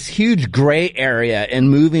to be this huge gray area and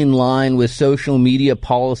moving line with social media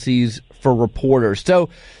policies for reporters. So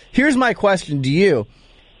here's my question to you.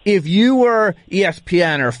 If you were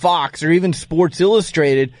ESPN or Fox or even Sports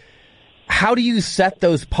Illustrated, how do you set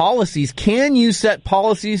those policies? Can you set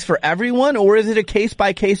policies for everyone, or is it a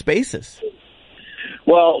case-by-case basis?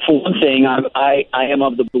 Well, for one thing, I am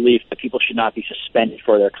of the belief that people should not be suspended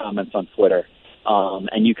for their comments on Twitter.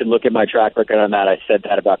 And you can look at my track record on that. I said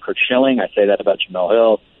that about Curt Schilling. I say that about Jemele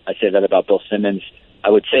Hill. I say that about Bill Simmons. I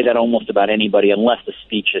would say that almost about anybody, unless the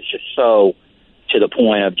speech is just so to the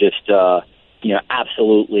point of just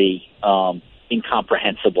absolutely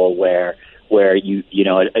incomprehensible, where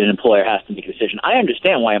an employer has to make a decision. I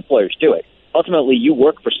understand why employers do it. Ultimately, you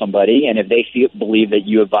work for somebody, and if they believe that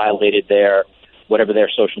you have violated whatever their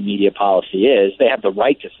social media policy is, they have the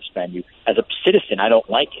right to suspend you. As a citizen, I don't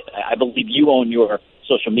like it. I believe you own your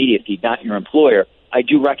social media feed, not your employer. I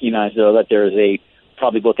do recognize, though, that there is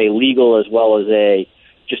probably both a legal as well as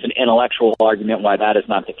just an intellectual argument why that is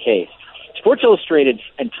not the case. Sports Illustrated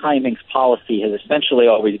and Timing's policy has essentially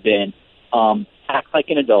always been act like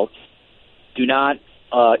an adult. Do not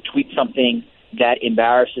tweet something that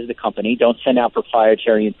embarrasses the company. Don't send out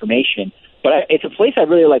proprietary information. But it's a place I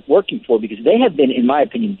really like working for, because they have been, in my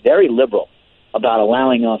opinion, very liberal about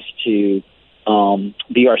allowing us to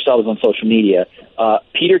be ourselves on social media.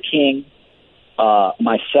 Peter King,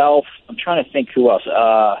 myself, I'm trying to think who else,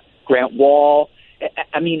 Grant Wall.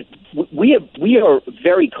 I mean, we are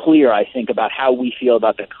very clear, I think, about how we feel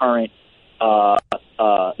about the current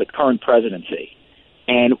presidency,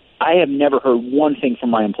 and I have never heard one thing from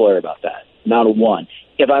my employer about that, not a one.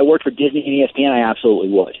 If I worked for Disney and ESPN, I absolutely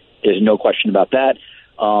would. There's no question about that.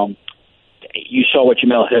 You saw what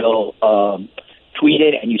Jemele Hill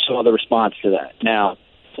tweeted, and you saw the response to that. Now,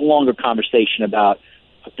 it's a longer conversation about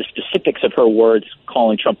the specifics of her words,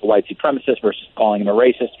 calling Trump a white supremacist versus calling him a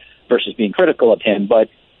racist, versus being critical of him. But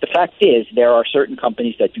the fact is there are certain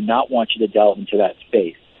companies that do not want you to delve into that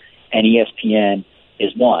space, and ESPN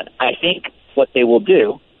is one. I think what they will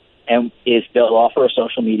do is they'll offer a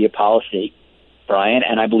social media policy, Brian,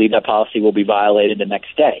 and I believe that policy will be violated the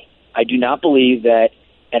next day. I do not believe that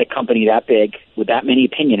at a company that big with that many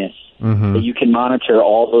opinionists that you can monitor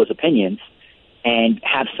all those opinions and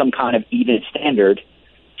have some kind of even standard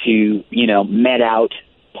to, met out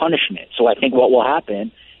punishment. So I think what will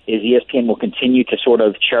happen is ESPN will continue to sort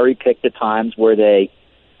of cherry pick the times where they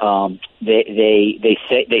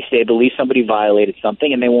believe somebody violated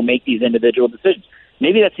something, and they will make these individual decisions.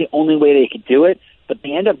 Maybe that's the only way they could do it, but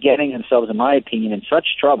they end up getting themselves, in my opinion, in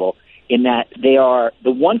such trouble in that they are the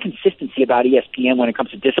one consistency about ESPN when it comes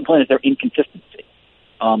to discipline is their inconsistency.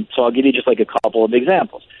 So I'll give you just like a couple of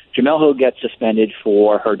examples. Jemele Hill gets suspended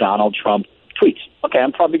for her Donald Trump tweets. Okay,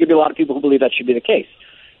 I'm probably going to be a lot of people who believe that should be the case.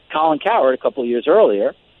 Colin Cowherd, a couple of years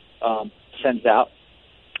earlier, sends out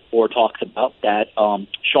or talks about that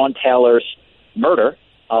Sean Taylor's murder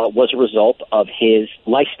was a result of his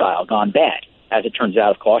lifestyle gone bad. As it turns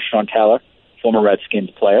out, of course, Sean Taylor, former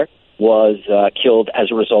Redskins player, was killed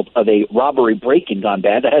as a result of a robbery break-in gone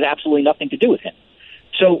bad that had absolutely nothing to do with him.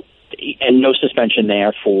 So, and no suspension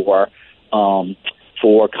there for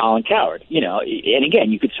Colin Cowherd. And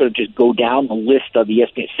again, you could sort of just go down the list of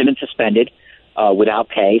ESPN. Simmons suspended without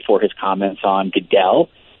pay for his comments on Goodell.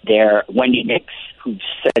 Wendy Nix, who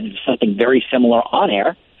said something very similar on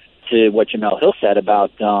air to what Jemele Hill said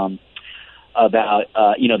about the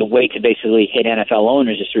way to basically hit NFL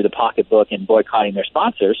owners is through the pocketbook and boycotting their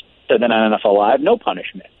sponsors. So then on NFL Live, no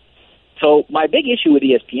punishment. So my big issue with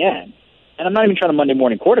ESPN, and I'm not even trying to Monday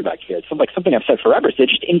morning quarterback here, it's like something I've said forever, is they're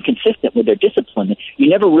just inconsistent with their discipline. You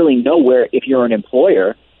never really know if you're an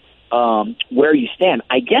employer, where you stand.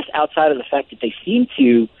 I guess outside of the fact that they seem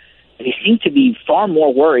to be far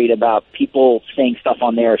more worried about people saying stuff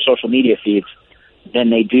on their social media feeds than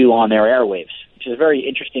they do on their airwaves, which is a very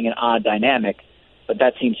interesting and odd dynamic, but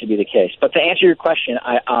that seems to be the case. But to answer your question,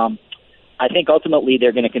 I think ultimately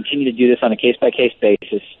they're going to continue to do this on a case-by-case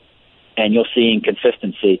basis, and you'll see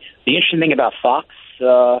inconsistency. The interesting thing about Fox,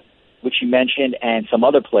 which you mentioned, and some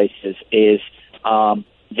other places, is I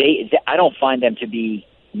don't find them to be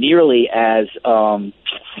nearly as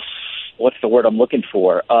what's the word I'm looking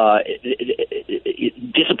for?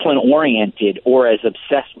 Discipline-oriented or as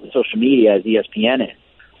obsessed with social media as ESPN is.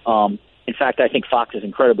 In fact, I think Fox is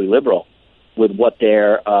incredibly liberal with what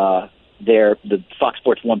the Fox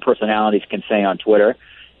Sports 1 personalities can say on Twitter.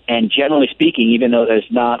 And generally speaking, even though there's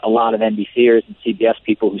not a lot of NBCers and CBS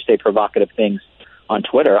people who say provocative things on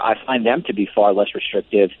Twitter, I find them to be far less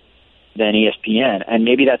restrictive than ESPN. And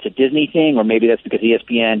maybe that's a Disney thing, or maybe that's because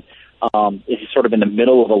ESPN is sort of in the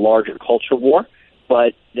middle of a larger culture war.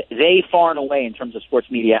 But they, far and away, in terms of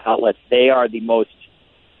sports media outlets, they are the most,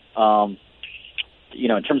 in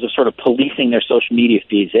terms of sort of policing their social media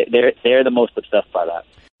feeds, they're the most obsessed by that.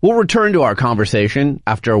 We'll return to our conversation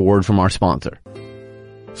after a word from our sponsor.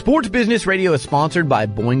 Sports Business Radio is sponsored by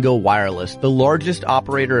Boingo Wireless, the largest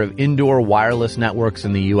operator of indoor wireless networks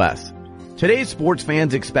in the U.S. Today's sports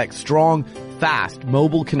fans expect strong, fast,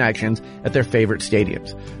 mobile connections at their favorite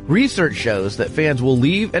stadiums. Research shows that fans will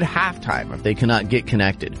leave at halftime if they cannot get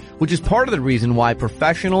connected, which is part of the reason why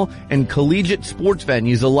professional and collegiate sports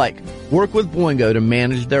venues alike work with Boingo to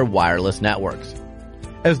manage their wireless networks.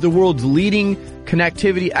 As the world's leading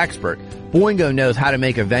connectivity expert, Boingo knows how to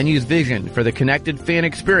make a venue's vision for the connected fan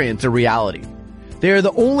experience a reality. They are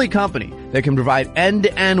the only company that can provide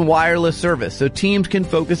end-to-end wireless service so teams can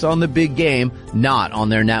focus on the big game, not on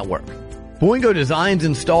their network. Boingo designs,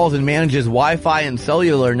 installs, and manages Wi-Fi and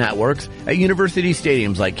cellular networks at university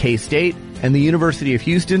stadiums like K-State and the University of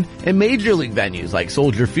Houston and major league venues like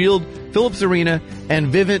Soldier Field, Phillips Arena,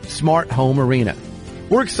 and Vivint Smart Home Arena.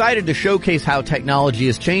 We're excited to showcase how technology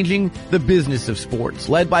is changing the business of sports,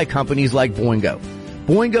 led by companies like Boingo.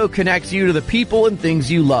 Boingo connects you to the people and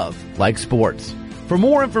things you love, like sports. For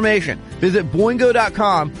more information, visit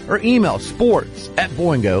Boingo.com or email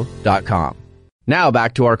sports@Boingo.com. Now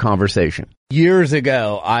back to our conversation. Years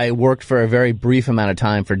ago, I worked for a very brief amount of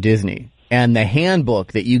time for Disney, and the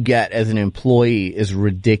handbook that you get as an employee is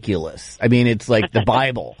ridiculous. I mean, it's like the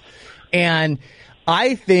Bible. And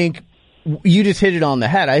I think you just hit it on the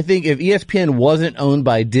head. I think if ESPN wasn't owned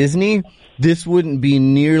by Disney, this wouldn't be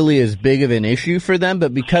nearly as big of an issue for them.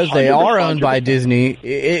 But because they are owned by Disney,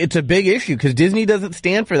 it's a big issue because Disney doesn't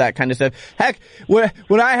stand for that kind of stuff. Heck, when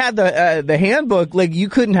I had the handbook, like you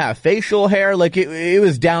couldn't have facial hair. Like it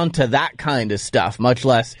was down to that kind of stuff, much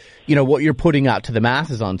less, what you're putting out to the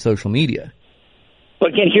masses on social media. But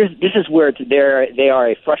again, this is where they are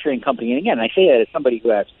a frustrating company. And again, I say that as somebody who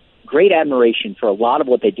has great admiration for a lot of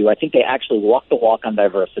what they do. I think they actually walk the walk on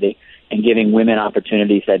diversity and giving women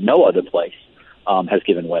opportunities that no other place has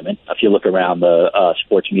given women, if you look around the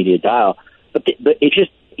sports media dial. But it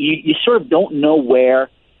just, you sort of don't know where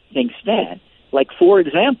things stand. Like, for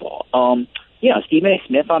example, Stephen A.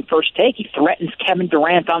 Smith on First Take, he threatens Kevin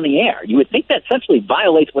Durant on the air. You would think that essentially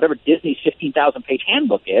violates whatever Disney's 15,000-page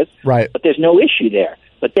handbook is, right? But there's no issue there.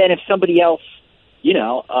 But then if somebody else,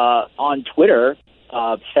 on Twitter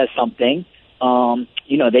says something,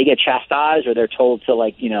 they get chastised or they're told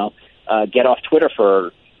to, get off Twitter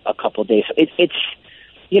for a couple of days. It's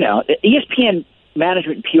ESPN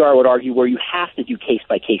management and PR would argue where you have to do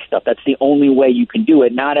case-by-case stuff. That's the only way you can do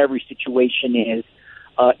it. Not every situation is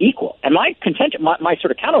equal. And my contention, my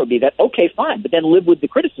sort of counter would be that, okay, fine, but then live with the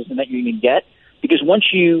criticism that you're going to get, because once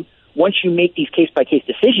you make these case-by-case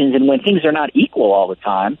decisions and when things are not equal all the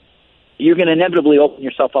time, you're going to inevitably open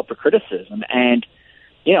yourself up for criticism. And,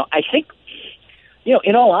 I think,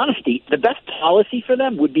 in all honesty, the best policy for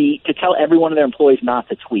them would be to tell every one of their employees not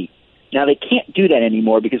to tweet. Now, they can't do that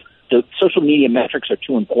anymore because the social media metrics are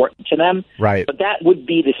too important to them. Right. But that would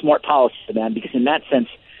be the smart policy for them, because in that sense,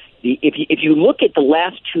 if you look at the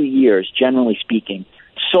last 2 years, generally speaking,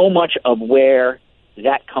 so much of where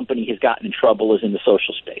that company has gotten in trouble is in the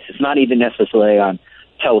social space. It's not even necessarily on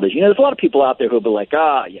television. There's a lot of people out there who'll be like,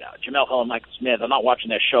 Jemele Hill and Michael Smith, I'm not watching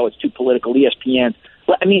their show, it's too political, ESPN.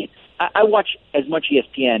 Well, I mean, I watch as much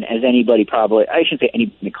ESPN as anybody probably. I shouldn't say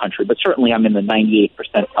anybody in the country, but certainly I'm in the 98th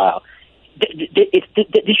percentile.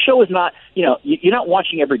 This show is not, you're not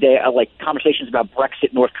watching every day like conversations about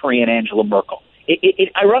Brexit, North Korea, and Angela Merkel.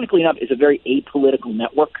 It ironically enough, is a very apolitical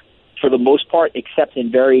network for the most part, except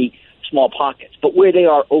in very small pockets. But where they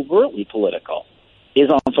are overtly political is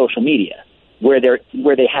on social media, where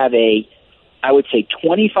they have I would say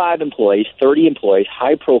 25 employees, 30 employees,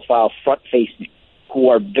 high profile, front facing, who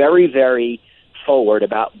are very, very forward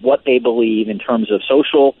about what they believe in terms of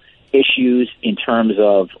social issues, in terms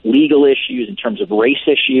of legal issues, in terms of race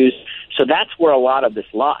issues. So that's where a lot of this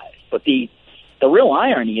lies. But the real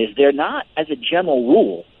irony is they're not, as a general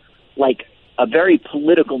rule, like a very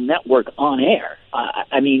political network on air.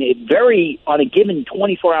 On a given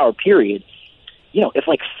 24-hour period, if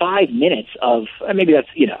like 5 minutes of, maybe that's,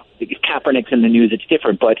 if Kaepernick's in the news, it's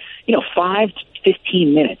different, but, 5 to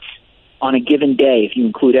 15 minutes on a given day, if you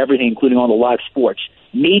include everything, including all the live sports,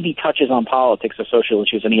 maybe touches on politics or social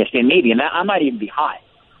issues on ESPN, maybe, and that I might even be high.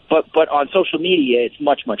 But on social media, it's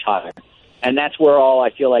much, much higher. And that's where all I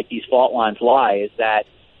feel like these fault lines lie, is that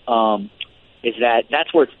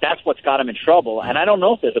that's what's got them in trouble. And I don't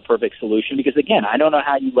know if there's a perfect solution, because again, I don't know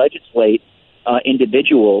how you legislate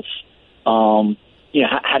individuals. How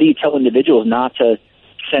do you tell individuals not to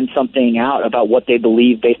send something out about what they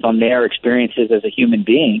believe based on their experiences as a human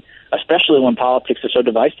being, especially when politics are so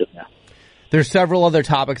divisive now? There's several other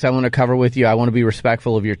topics I want to cover with you. I want to be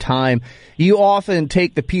respectful of your time. You often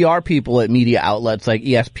take the PR people at media outlets like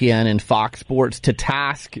ESPN and Fox Sports to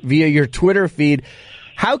task via your Twitter feed.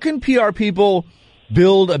 How can PR people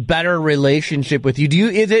build a better relationship with you?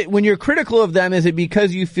 Is it, when you're critical of them, is it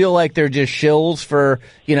because you feel like they're just shills for,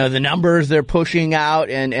 the numbers they're pushing out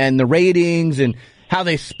and the ratings and how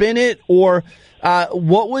they spin it? Or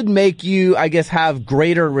what would make you, I guess, have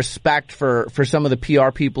greater respect for some of the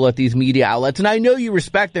PR people at these media outlets? And I know you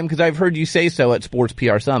respect them because I've heard you say so at Sports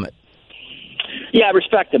PR Summit. Yeah, I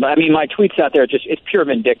respect them. I mean, my tweets out there, it's pure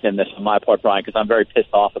vindictiveness on my part, Brian, because I'm very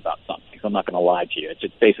pissed off about something. So I'm not going to lie to you. It's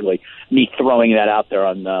just basically me throwing that out there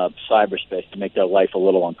on cyberspace to make their life a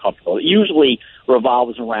little uncomfortable. It usually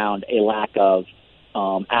revolves around a lack of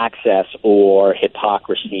access or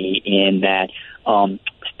hypocrisy in that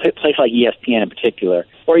place like ESPN in particular,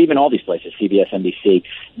 or even all these places, CBS, NBC,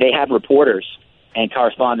 they have reporters and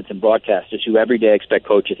correspondents and broadcasters who every day expect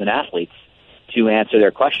coaches and athletes to answer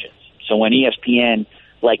their questions. So when ESPN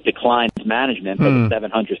declines management for the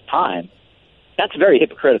 700th time, that's very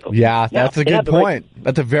hypocritical. Yeah, that's a good point.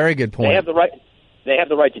 That's a very good point. They have the right. They have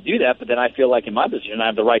the right to do that, but then I feel like in my position, I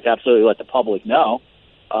have the right to absolutely let the public know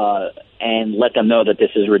and let them know that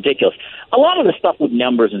this is ridiculous. A lot of the stuff with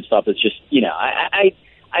numbers and stuff is just,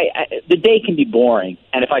 the day can be boring.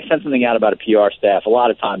 And if I send something out about a PR staff, a lot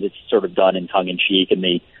of times it's sort of done in tongue in cheek, and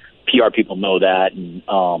the PR people know that. And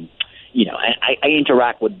I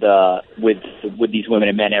interact with these women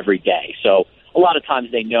and men every day, so a lot of times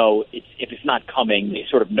they know if it's not coming, they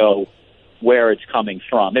sort of know where it's coming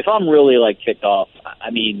from. If I'm really ticked off,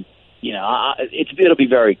 it'll be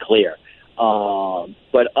very clear.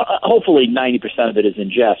 But hopefully 90% of it is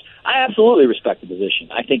in jest. I absolutely respect the position.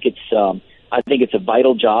 I think it's a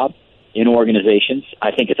vital job in organizations.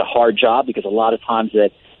 I think it's a hard job because a lot of times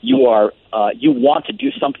that you want to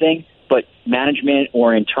do something, but management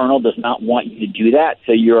or internal does not want you to do that.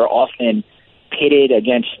 So you're often pitted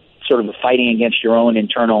against sort of fighting against your own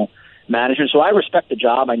internal management. So I respect the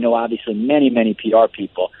job. I know obviously many PR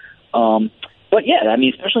people. But yeah, I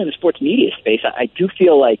mean, especially in the sports media space, I do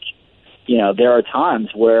feel like, there are times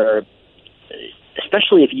where,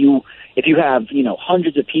 especially if you have,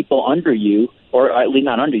 hundreds of people under you, or at least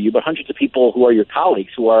not under you, but hundreds of people who are your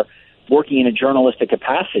colleagues who are working in a journalistic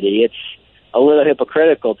capacity, it's a little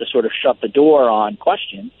hypocritical to sort of shut the door on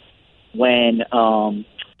questions when,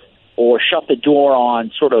 or shut the door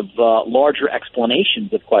on sort of larger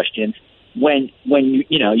explanations of questions when you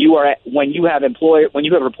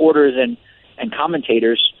have reporters and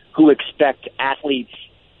commentators who expect athletes,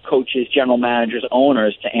 coaches, general managers,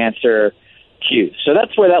 owners to answer cues. So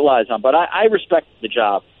that's where that lies on. But I respect the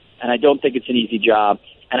job, and I don't think it's an easy job.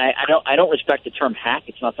 And I don't respect the term hack.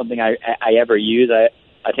 It's not something I ever use.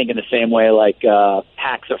 I think in the same way like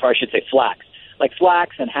hacks, or I should say flacks. Like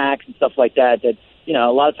flacks and hacks and stuff like that, a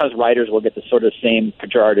lot of times writers will get the sort of same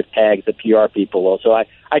pejorative tags that PR people will. So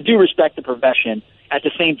I do respect the profession. At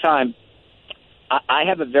the same time, I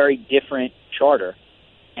have a very different charter,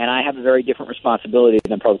 and I have a very different responsibility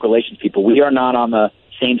than public relations people. We are not on the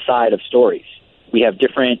same side of stories. We have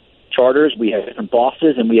different charters, we have different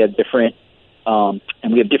bosses, and we have different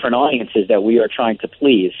audiences that we are trying to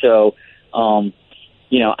please. So, I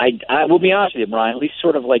will be honest with you, Brian, at least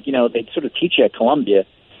sort of like, they sort of teach you at Columbia,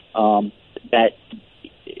 that,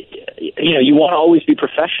 you want to always be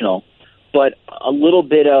professional, but a little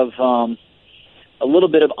bit of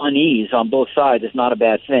unease on both sides is not a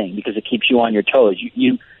bad thing because it keeps you on your toes.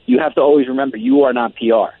 You have to always remember you are not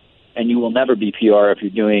PR, and you will never be PR if you're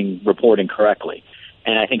doing reporting correctly.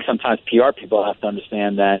 And I think sometimes PR people have to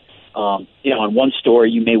understand that, on one story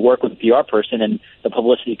you may work with a PR person and the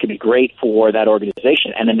publicity could be great for that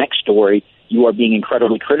organization, and the next story you are being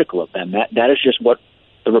incredibly critical of them. That is just what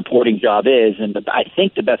the reporting job is, and I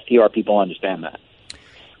think the best PR people understand that.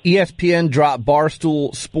 ESPN dropped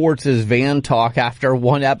Barstool Sports' Van Talk after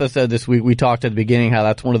one episode this week. We talked at the beginning how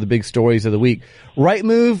that's one of the big stories of the week. Right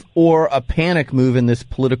move or a panic move in this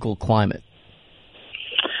political climate?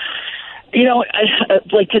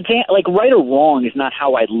 Right or wrong is not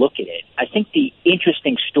how I look at it. I think the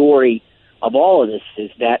interesting story of all of this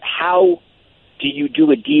is that how do you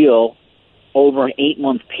do a deal over an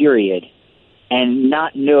 8-month period and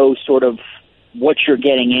not know sort of what you're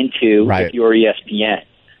getting into if you're ESPN?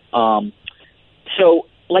 I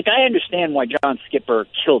understand why John Skipper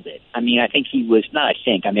killed it. I mean, I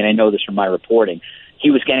know this from my reporting.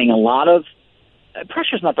 He was getting a lot of,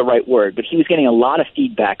 pressure's not the right word, but he was getting a lot of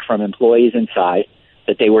feedback from employees inside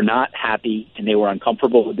that they were not happy and they were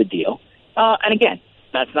uncomfortable with the deal. And again,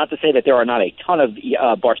 that's not to say that there are not a ton of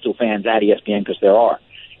Barstool fans at ESPN, because there are.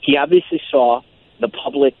 He obviously saw the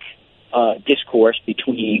public discourse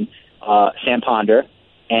between Sam Ponder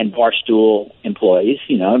and Barstool employees.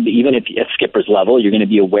 Even if at Skipper's level, you're going to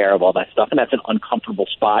be aware of all that stuff, and that's an uncomfortable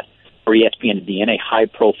spot for ESPN to be in, a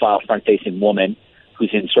high-profile, front-facing woman who's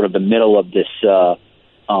in sort of the middle of this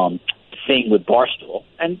thing with Barstool.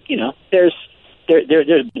 And, there's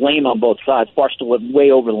blame on both sides. Barstool went way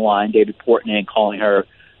over the line, David Portnoy calling her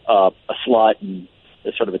a slut and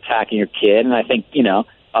sort of attacking her kid. And I think,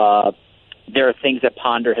 there are things that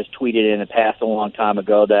Ponder has tweeted in the past a long time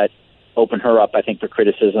ago that open her up, I think, for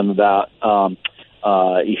criticism about her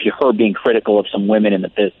being critical of some women in the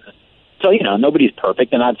business. So, nobody's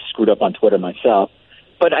perfect, and I've screwed up on Twitter myself.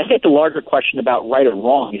 But I think the larger question about right or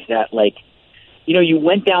wrong is that, you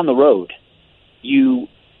went down the road. You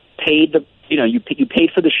paid you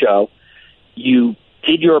paid for the show. You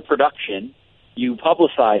did your production. You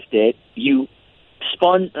publicized it. You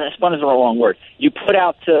spun is the wrong word. You put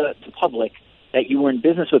out to the public that you were in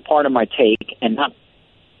business with Part of My Take, and not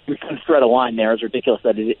you're going to thread a line there, as ridiculous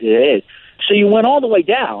that it is. So you went all the way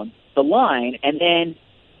down the line, and then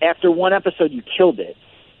after one episode, you killed it.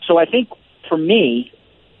 So I think for me,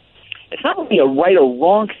 it's not really a right or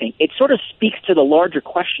wrong thing. It sort of speaks to the larger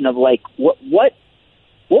question of what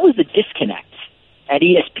was the disconnect at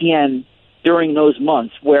ESPN during those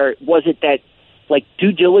months? Where was it that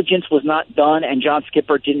due diligence was not done and John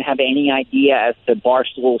Skipper didn't have any idea as to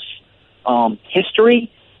Barstool's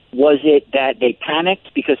history? Was it that they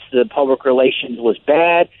panicked because the public relations was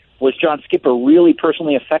bad? Was John Skipper really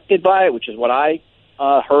personally affected by it, which is what I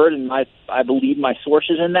heard, and I believe my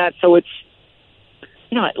sources in that. So it's,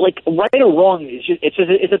 right or wrong is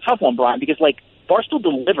it's a tough one, Brian, because Barstool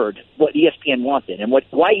delivered what ESPN wanted, and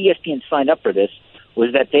why ESPN signed up for this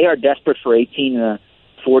was that they are desperate for 18 to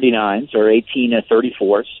 49s or 18 to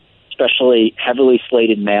 34s, especially heavily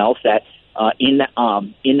slated males that in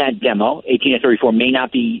that demo. 18 to 34 may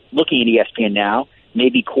not be looking at ESPN now,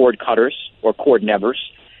 maybe cord cutters or cord nevers,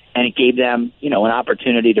 and it gave them, an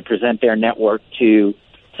opportunity to present their network to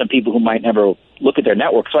some people who might never look at their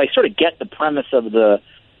network. So I sort of get the premise of the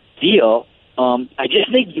deal. I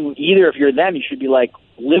just think either if you're them, you should be like,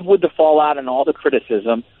 live with the fallout and all the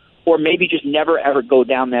criticism, or maybe just never ever go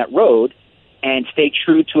down that road and stay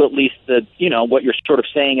true to at least the, what you're sort of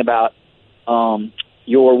saying about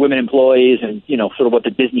your women employees and, sort of what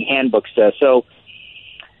the Disney handbook says. So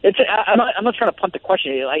I'm not trying to punt the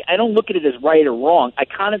question. I don't look at it as right or wrong. I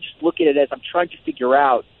kind of just look at it as I'm trying to figure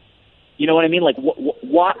out, you know what I mean? Like,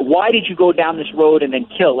 why did you go down this road and then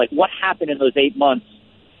kill? Like, what happened in those 8 months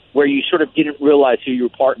where you sort of didn't realize who you were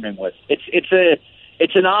partnering with?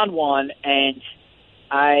 It's an odd one, and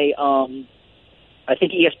I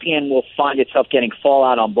think ESPN will find itself getting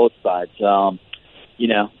fallout on both sides. It'll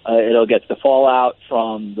get the fallout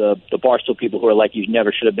from the Barstool people who are like, you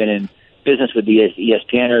never should have been in business with the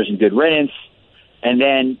ESPNers and good riddance. And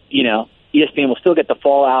then, ESPN will still get the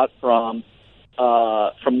fallout from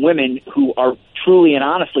women who are truly and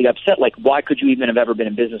honestly upset. Like, why could you even have ever been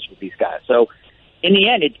in business with these guys? So in the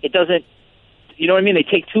end, it doesn't, you know what I mean? They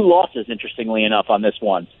take 2 losses, interestingly enough, on this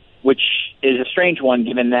one, which is a strange one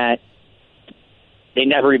given that they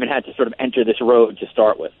never even had to sort of enter this road to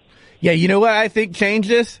start with. Yeah, you know what I think changed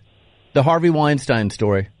this? The Harvey Weinstein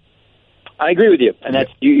story. I agree with you, and that's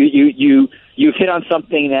you've hit on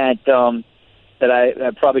something that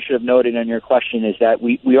I probably should have noted in your question, is that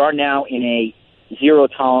we are now in a zero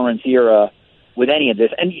tolerance era with any of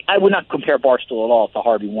this, and I would not compare Barstool at all to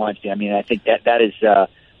Harvey Weinstein. I mean, I think that is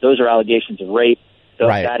those are allegations of rape.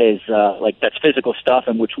 Right. That is that's physical stuff,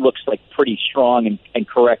 and which looks like pretty strong and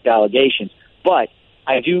correct allegations. But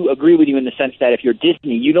I do agree with you in the sense that if you're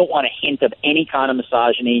Disney, you don't want a hint of any kind of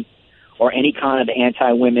misogyny or any kind of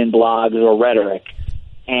anti-women blogs or rhetoric.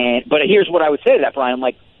 But here's what I would say to that, Brian. I'm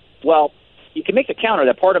like, well, you can make the counter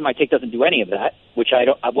that part of my take doesn't do any of that, which I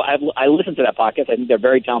listen to that podcast. I think they're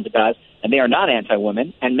very talented guys, and they are not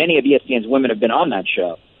anti-women, and many of ESPN's women have been on that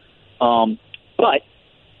show. But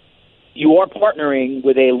you are partnering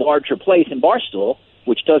with a larger place in Barstool,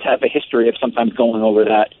 which does have a history of sometimes going over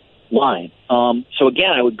that line. So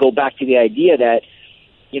again, I would go back to the idea that,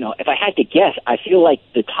 if I had to guess, I feel like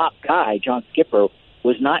the top guy, John Skipper,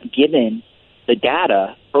 was not given the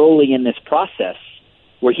data early in this process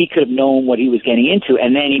where he could have known what he was getting into.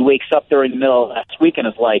 And then he wakes up during the middle of last week and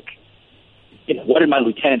is like, what did my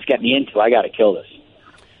lieutenants get me into? I got to kill this.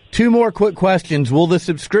 2 more quick questions. Will the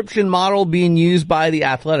subscription model being used by The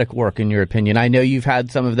Athletic work, in your opinion? I know you've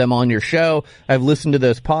had some of them on your show. I've listened to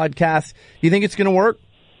those podcasts. Do you think it's going to work?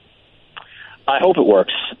 I hope it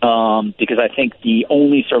works, because I think the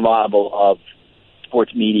only survival of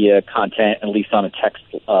sports media content, at least on a text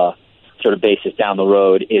sort of basis down the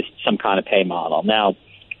road, is some kind of pay model. Now,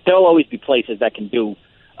 there'll always be places that can do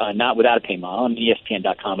not without a pay model. I mean,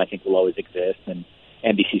 ESPN.com, I think, will always exist, and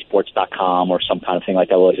NBCSports.com or some kind of thing like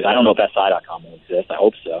that will exist. I don't know if SI.com will exist. I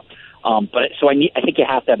hope so. I think you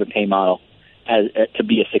have to have a pay model to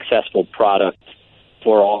be a successful product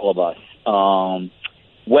for all of us.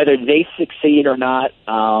 Whether they succeed or not,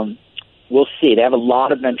 we'll see. They have a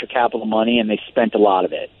lot of venture capital money, and they spent a lot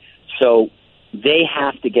of it. So they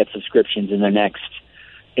have to get subscriptions in the next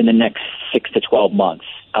 6 to 12 months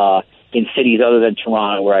in cities other than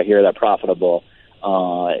Toronto, where I hear they're profitable.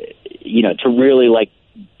 To really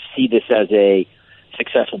see this as a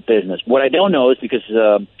successful business. What I don't know is because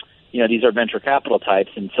these are venture capital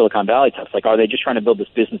types and Silicon Valley types. Like, are they just trying to build this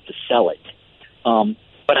business to sell it?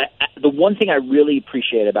 But the one thing I really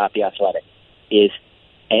appreciate about The Athletic is,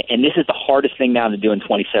 and this is the hardest thing now to do in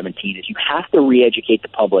 2017, is you have to re-educate the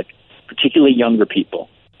public, particularly younger people,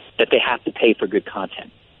 that they have to pay for good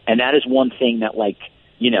content. And that is one thing that,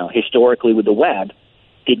 historically with the web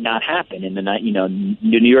did not happen in the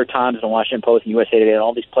New York Times and the Washington Post and USA Today and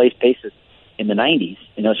all these places in the 90s,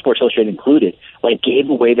 Sports Illustrated included, gave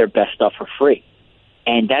away their best stuff for free.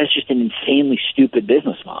 And that is just an insanely stupid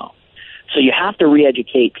business model. So you have to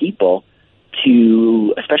re-educate people,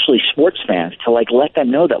 to, especially sports fans, to let them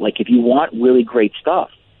know that if you want really great stuff,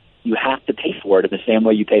 you have to pay for it in the same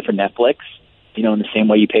way you pay for Netflix, in the same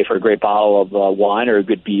way you pay for a great bottle of wine or a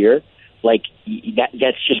good beer.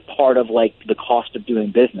 That's just part of the cost of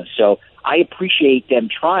doing business. So I appreciate them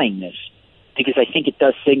trying this, because I think it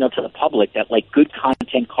does signal to the public that good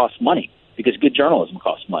content costs money, because good journalism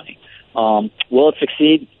costs money. Will it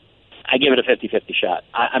succeed? I give it a 50-50 shot.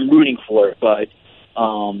 I'm rooting for it, but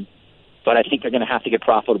I think they're going to have to get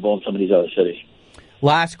profitable in some of these other cities.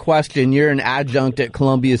 Last question. You're an adjunct at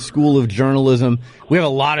Columbia School of Journalism. We have a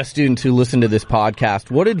lot of students who listen to this podcast.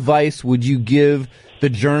 What advice would you give the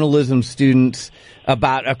journalism students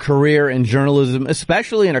about a career in journalism,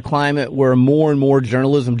 especially in a climate where more and more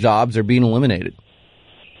journalism jobs are being eliminated?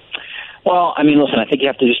 Well, I mean, listen, I think you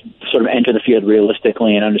have to just sort of enter the field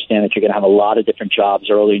realistically and understand that you're going to have a lot of different jobs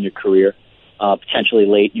early in your career, potentially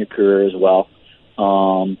late in your career as well.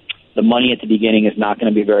 The money at the beginning is not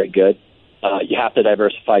going to be very good. You have to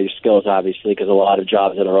diversify your skills, obviously, because a lot of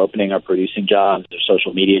jobs that are opening are producing jobs or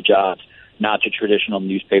social media jobs, not your traditional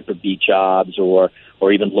newspaper beat jobs or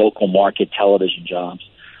even local market television jobs.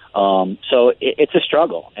 So it's a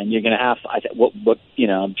struggle, and you're going to have. What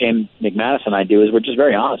James McManus and I do is we're just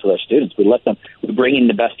very honest with our students. We bring in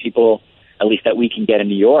the best people, at least that we can get in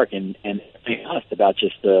New York, and be honest about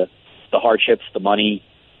just the hardships, the money,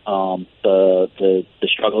 the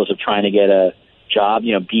struggles of trying to get a job,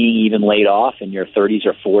 being even laid off in your 30s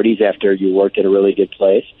or 40s after you worked at a really good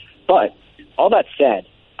place. But all that said,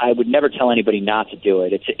 I would never tell anybody not to do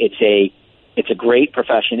it. It's a great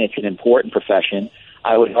profession. It's an important profession.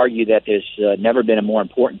 I would argue that there's never been a more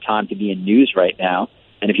important time to be in news right now.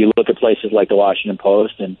 And if you look at places like the Washington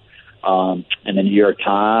Post and the New York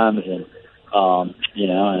Times and and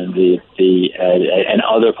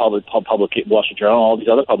other public Wall Street Journal, all these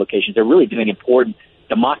other publications, they're really doing important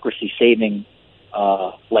democracy-saving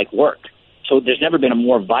work. So there's never been a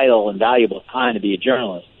more vital and valuable time to be a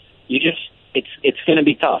journalist. It's going to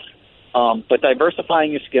be tough, but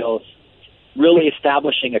diversifying your skills, really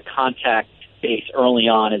establishing a contact base early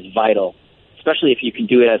on is vital, especially if you can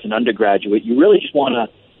do it as an undergraduate. You really just want to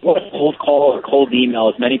cold call or cold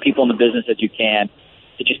email as many people in the business as you can,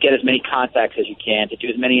 to just get as many contacts as you can, to do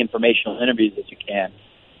as many informational interviews as you can.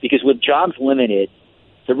 Because with jobs limited,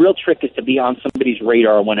 the real trick is to be on somebody's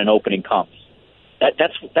radar when an opening comes.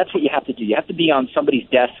 That's what you have to do. You have to be on somebody's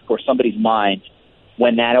desk or somebody's mind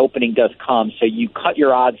when that opening does come, so you cut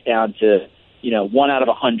your odds down to 1 out of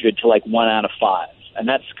 100 to 1 out of 5, and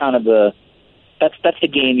that's kind of that's the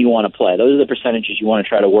game you want to play. Those are the percentages you want to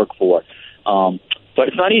try to work for. But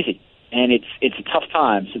it's not easy, and it's a tough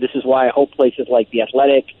time. So this is why I hope places like The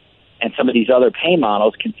Athletic and some of these other pay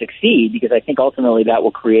models can succeed, because I think ultimately that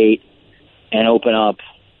will create and open up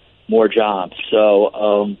more jobs.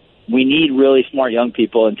 So we need really smart young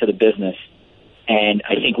people into the business, and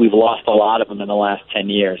I think we've lost a lot of them in the last 10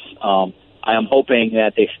 years. I am hoping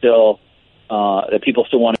that they still that people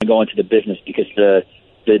still want to go into the business, because the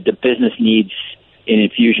business needs an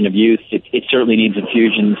infusion of youth. It certainly needs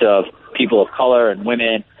infusions of people of color and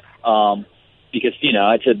women, because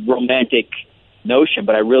it's a romantic notion,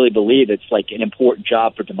 but I really believe it's an important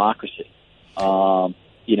job for democracy.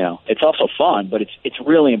 It's also fun, but it's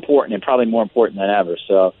really important, and probably more important than ever.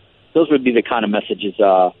 So those would be the kind of messages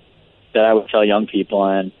that I would tell young people.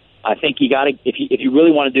 And I think you got to, if you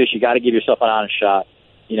really want to do this, you got to give yourself an honest shot.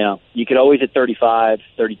 You could always at 35,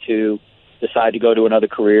 32 decide to go to another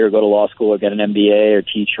career, go to law school or get an MBA or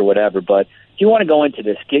teach or whatever. But if you want to go into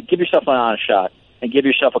this, give yourself an honest shot and give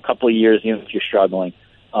yourself a couple of years, even if you're struggling,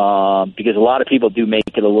 because a lot of people do make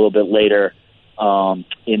it a little bit later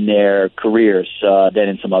in their careers than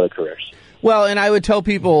in some other careers. Well, and I would tell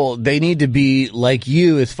people they need to be like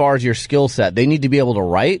you as far as your skill set. They need to be able to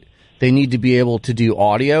write. They need to be able to do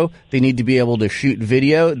audio. They need to be able to shoot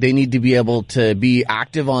video. They need to be able to be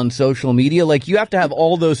active on social media. You have to have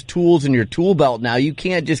all those tools in your tool belt now. You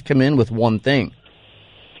can't just come in with one thing.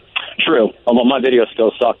 True. Although my video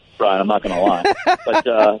skills suck, Brian, I'm not going to lie.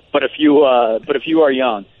 But if you are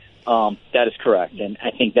young, that is correct. And I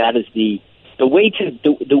think that is the way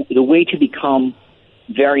to become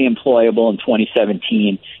very employable in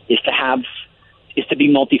 2017 is to be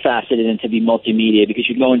multifaceted and to be multimedia, because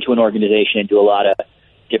you go into an organization and do a lot of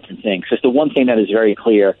different things. So the one thing that is very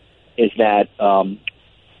clear is that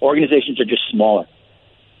organizations are just smaller,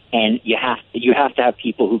 and you have to have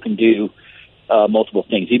people who can do multiple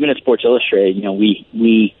things. Even at Sports Illustrated,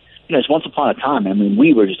 we once upon a time,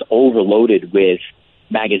 we were just overloaded with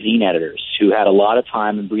magazine editors who had a lot of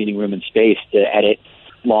time and breathing room and space to edit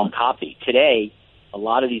long copy. Today, a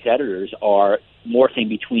lot of these editors are morphing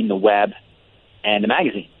between the web and the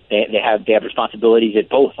magazine. They have responsibilities at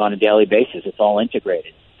both on a daily basis. It's all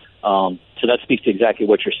integrated. So that speaks to exactly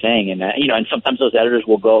what you're saying. And and sometimes those editors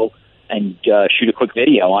will go and shoot a quick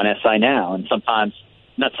video on SI Now, and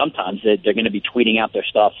they're going to be tweeting out their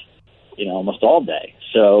stuff, almost all day.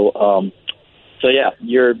 So yeah,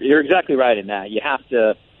 you're exactly right in that. You have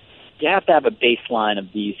to have a baseline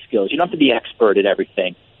of these skills. You don't have to be expert at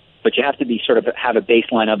everything, but you have to be have a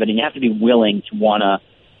baseline of it, and you have to be willing to want to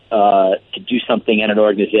do something in an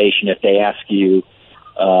organization if they ask you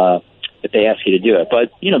that they ask you to do it.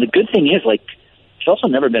 But, the good thing is, like, there's also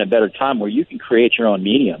never been a better time where you can create your own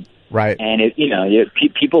medium. Right. And,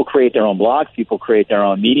 people create their own blogs, people create their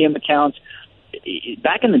own Medium accounts.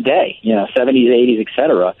 Back in the day, 70s, 80s, et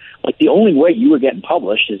cetera, like the only way you were getting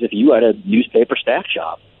published is if you had a newspaper staff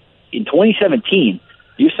job. In 2017,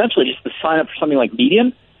 you essentially just to sign up for something like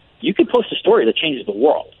Medium, you could post a story that changes the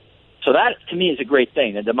world. So that, to me, is a great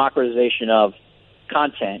thing. The democratization of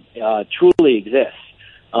content truly exists.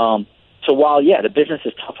 So while, the business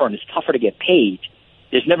is tougher and it's tougher to get paid,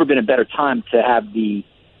 there's never been a better time to have the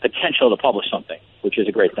potential to publish something, which is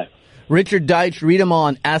a great thing. Richard Deitsch, read him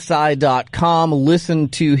on SI.com. Listen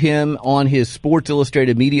to him on his Sports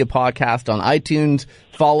Illustrated Media podcast on iTunes.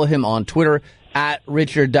 Follow him on Twitter at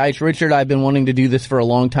Richard Deitsch. Richard, I've been wanting to do this for a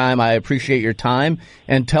long time. I appreciate your time.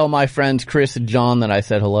 And tell my friends Chris and John that I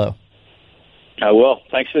said hello. I will.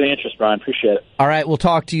 Thanks for the interest, Brian. Appreciate it. All right, we'll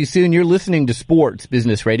talk to you soon. You're listening to Sports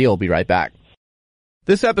Business Radio. We'll be right back.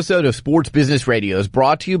 This episode of Sports Business Radio is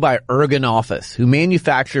brought to you by Ergon Office, who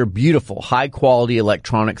manufacture beautiful, high-quality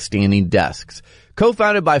electronic standing desks.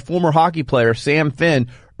 Co-founded by former hockey player Sam Finn,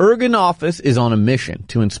 Ergon Office is on a mission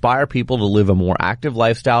to inspire people to live a more active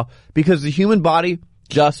lifestyle because the human body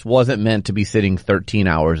just wasn't meant to be sitting 13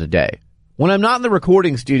 hours a day. When I'm not in the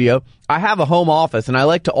recording studio, I have a home office and I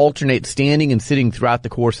like to alternate standing and sitting throughout the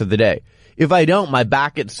course of the day. If I don't, my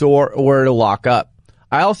back gets sore or it'll lock up.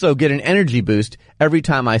 I also get an energy boost every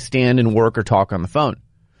time I stand and work or talk on the phone.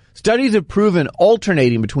 Studies have proven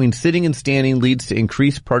alternating between sitting and standing leads to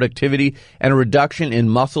increased productivity and a reduction in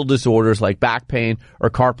muscle disorders like back pain or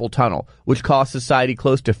carpal tunnel, which cost society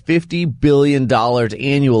close to $50 billion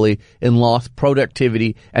annually in lost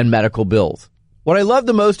productivity and medical bills. What I love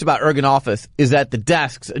the most about Ergon Office is that the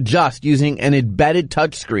desks adjust using an embedded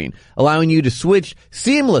touchscreen, allowing you to switch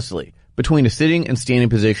seamlessly between a sitting and standing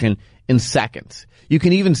position in seconds. You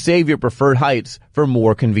can even save your preferred heights for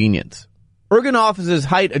more convenience. Ergon Office's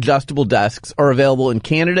height adjustable desks are available in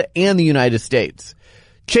Canada and the United States.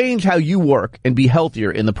 Change how you work and be healthier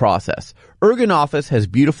in the process. Ergon Office has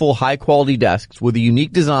beautiful, high-quality desks with a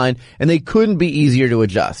unique design, and they couldn't be easier to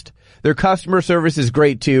adjust. Their customer service is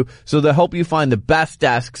great too, so they'll help you find the best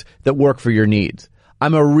desks that work for your needs.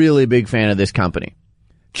 I'm a really big fan of this company.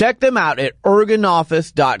 Check them out at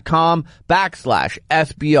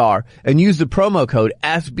ergonoffice.com/SBR and use the promo code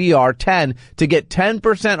SBR10 to get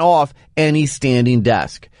 10% off any standing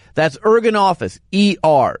desk. That's Ergon Office,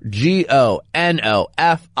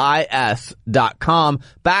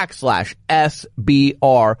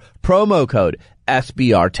 ERGONOFIS.com/SBR, promo code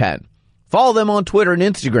SBR10. Follow them on Twitter and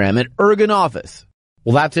Instagram at Ergon Office.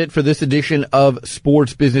 Well, that's it for this edition of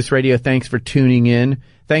Sports Business Radio. Thanks for tuning in.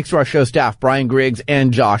 Thanks to our show staff, Brian Griggs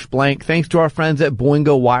and Josh Blank. Thanks to our friends at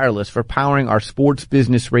Boingo Wireless for powering our Sports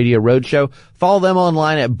Business Radio Roadshow. Follow them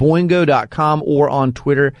online at boingo.com or on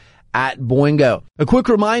Twitter at Boingo. A quick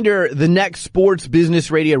reminder, the next Sports Business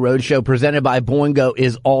Radio Roadshow presented by Boingo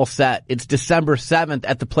is all set. It's December 7th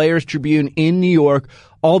at the Players Tribune in New York.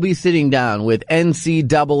 I'll be sitting down with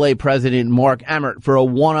NCAA President Mark Emmert for a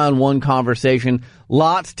one-on-one conversation.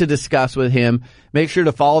 Lots to discuss with him. Make sure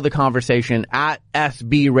to follow the conversation at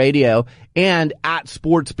SB Radio and at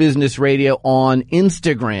Sports Business Radio on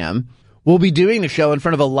Instagram. We'll be doing the show in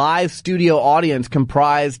front of a live studio audience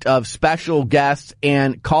comprised of special guests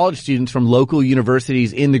and college students from local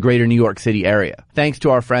universities in the greater New York City area. Thanks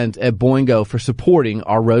to our friends at Boingo for supporting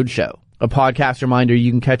our roadshow. A podcast reminder,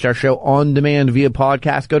 you can catch our show on demand via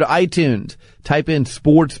podcast. Go to iTunes, type in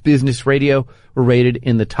Sports Business Radio. We're rated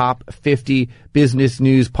in the top 50 business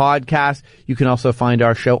news podcasts. You can also find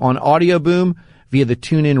our show on Audio Boom via the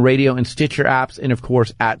TuneIn Radio and Stitcher apps, and of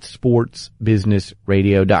course at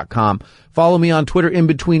sportsbusinessradio.com. Follow me on Twitter in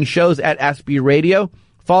between shows at SB Radio.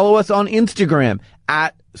 Follow us on Instagram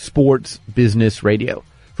at Sports Business Radio.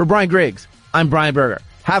 For Brian Griggs, I'm Brian Berger.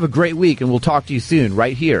 Have a great week, and we'll talk to you soon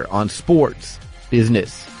right here on Sports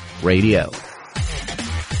Business Radio.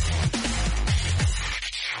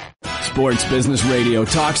 Sports Business Radio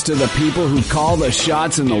talks to the people who call the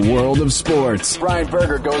shots in the world of sports. Brian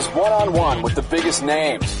Berger goes one-on-one with the biggest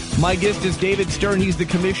names. My guest is David Stern. He's the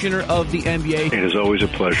commissioner of the NBA. It is always a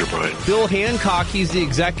pleasure, Brian. Bill Hancock, he's the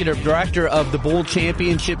executive director of the Bowl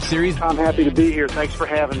Championship Series. I'm happy to be here. Thanks for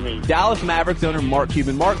having me. Dallas Mavericks owner Mark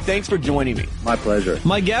Cuban. Mark, thanks for joining me. My pleasure.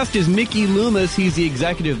 My guest is Mickey Loomis. He's the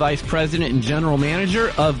executive vice president and general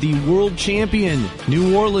manager of the world champion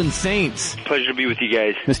New Orleans Saints. Pleasure to be with you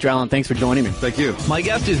guys. Mr. Allen, thanks for joining me. Thank you. My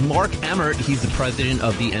guest is Mark Emmert. He's the president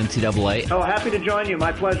of the NCAA. Oh, happy to join you.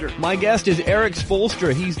 My pleasure. My guest is Eric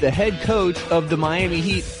Spoelstra. He's the head coach of the Miami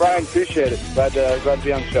Heat. Brian, appreciate it. Glad to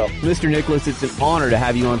be on the show. Mr. Nicholas, it's an honor to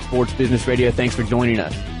have you on Sports Business Radio. Thanks for joining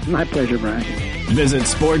us. My pleasure, Brian. Visit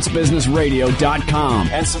sportsbusinessradio.com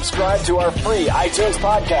and subscribe to our free iTunes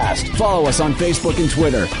podcast. Follow us on Facebook and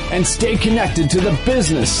Twitter and stay connected to the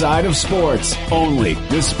business side of sports. Only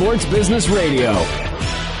with Sports Business Radio.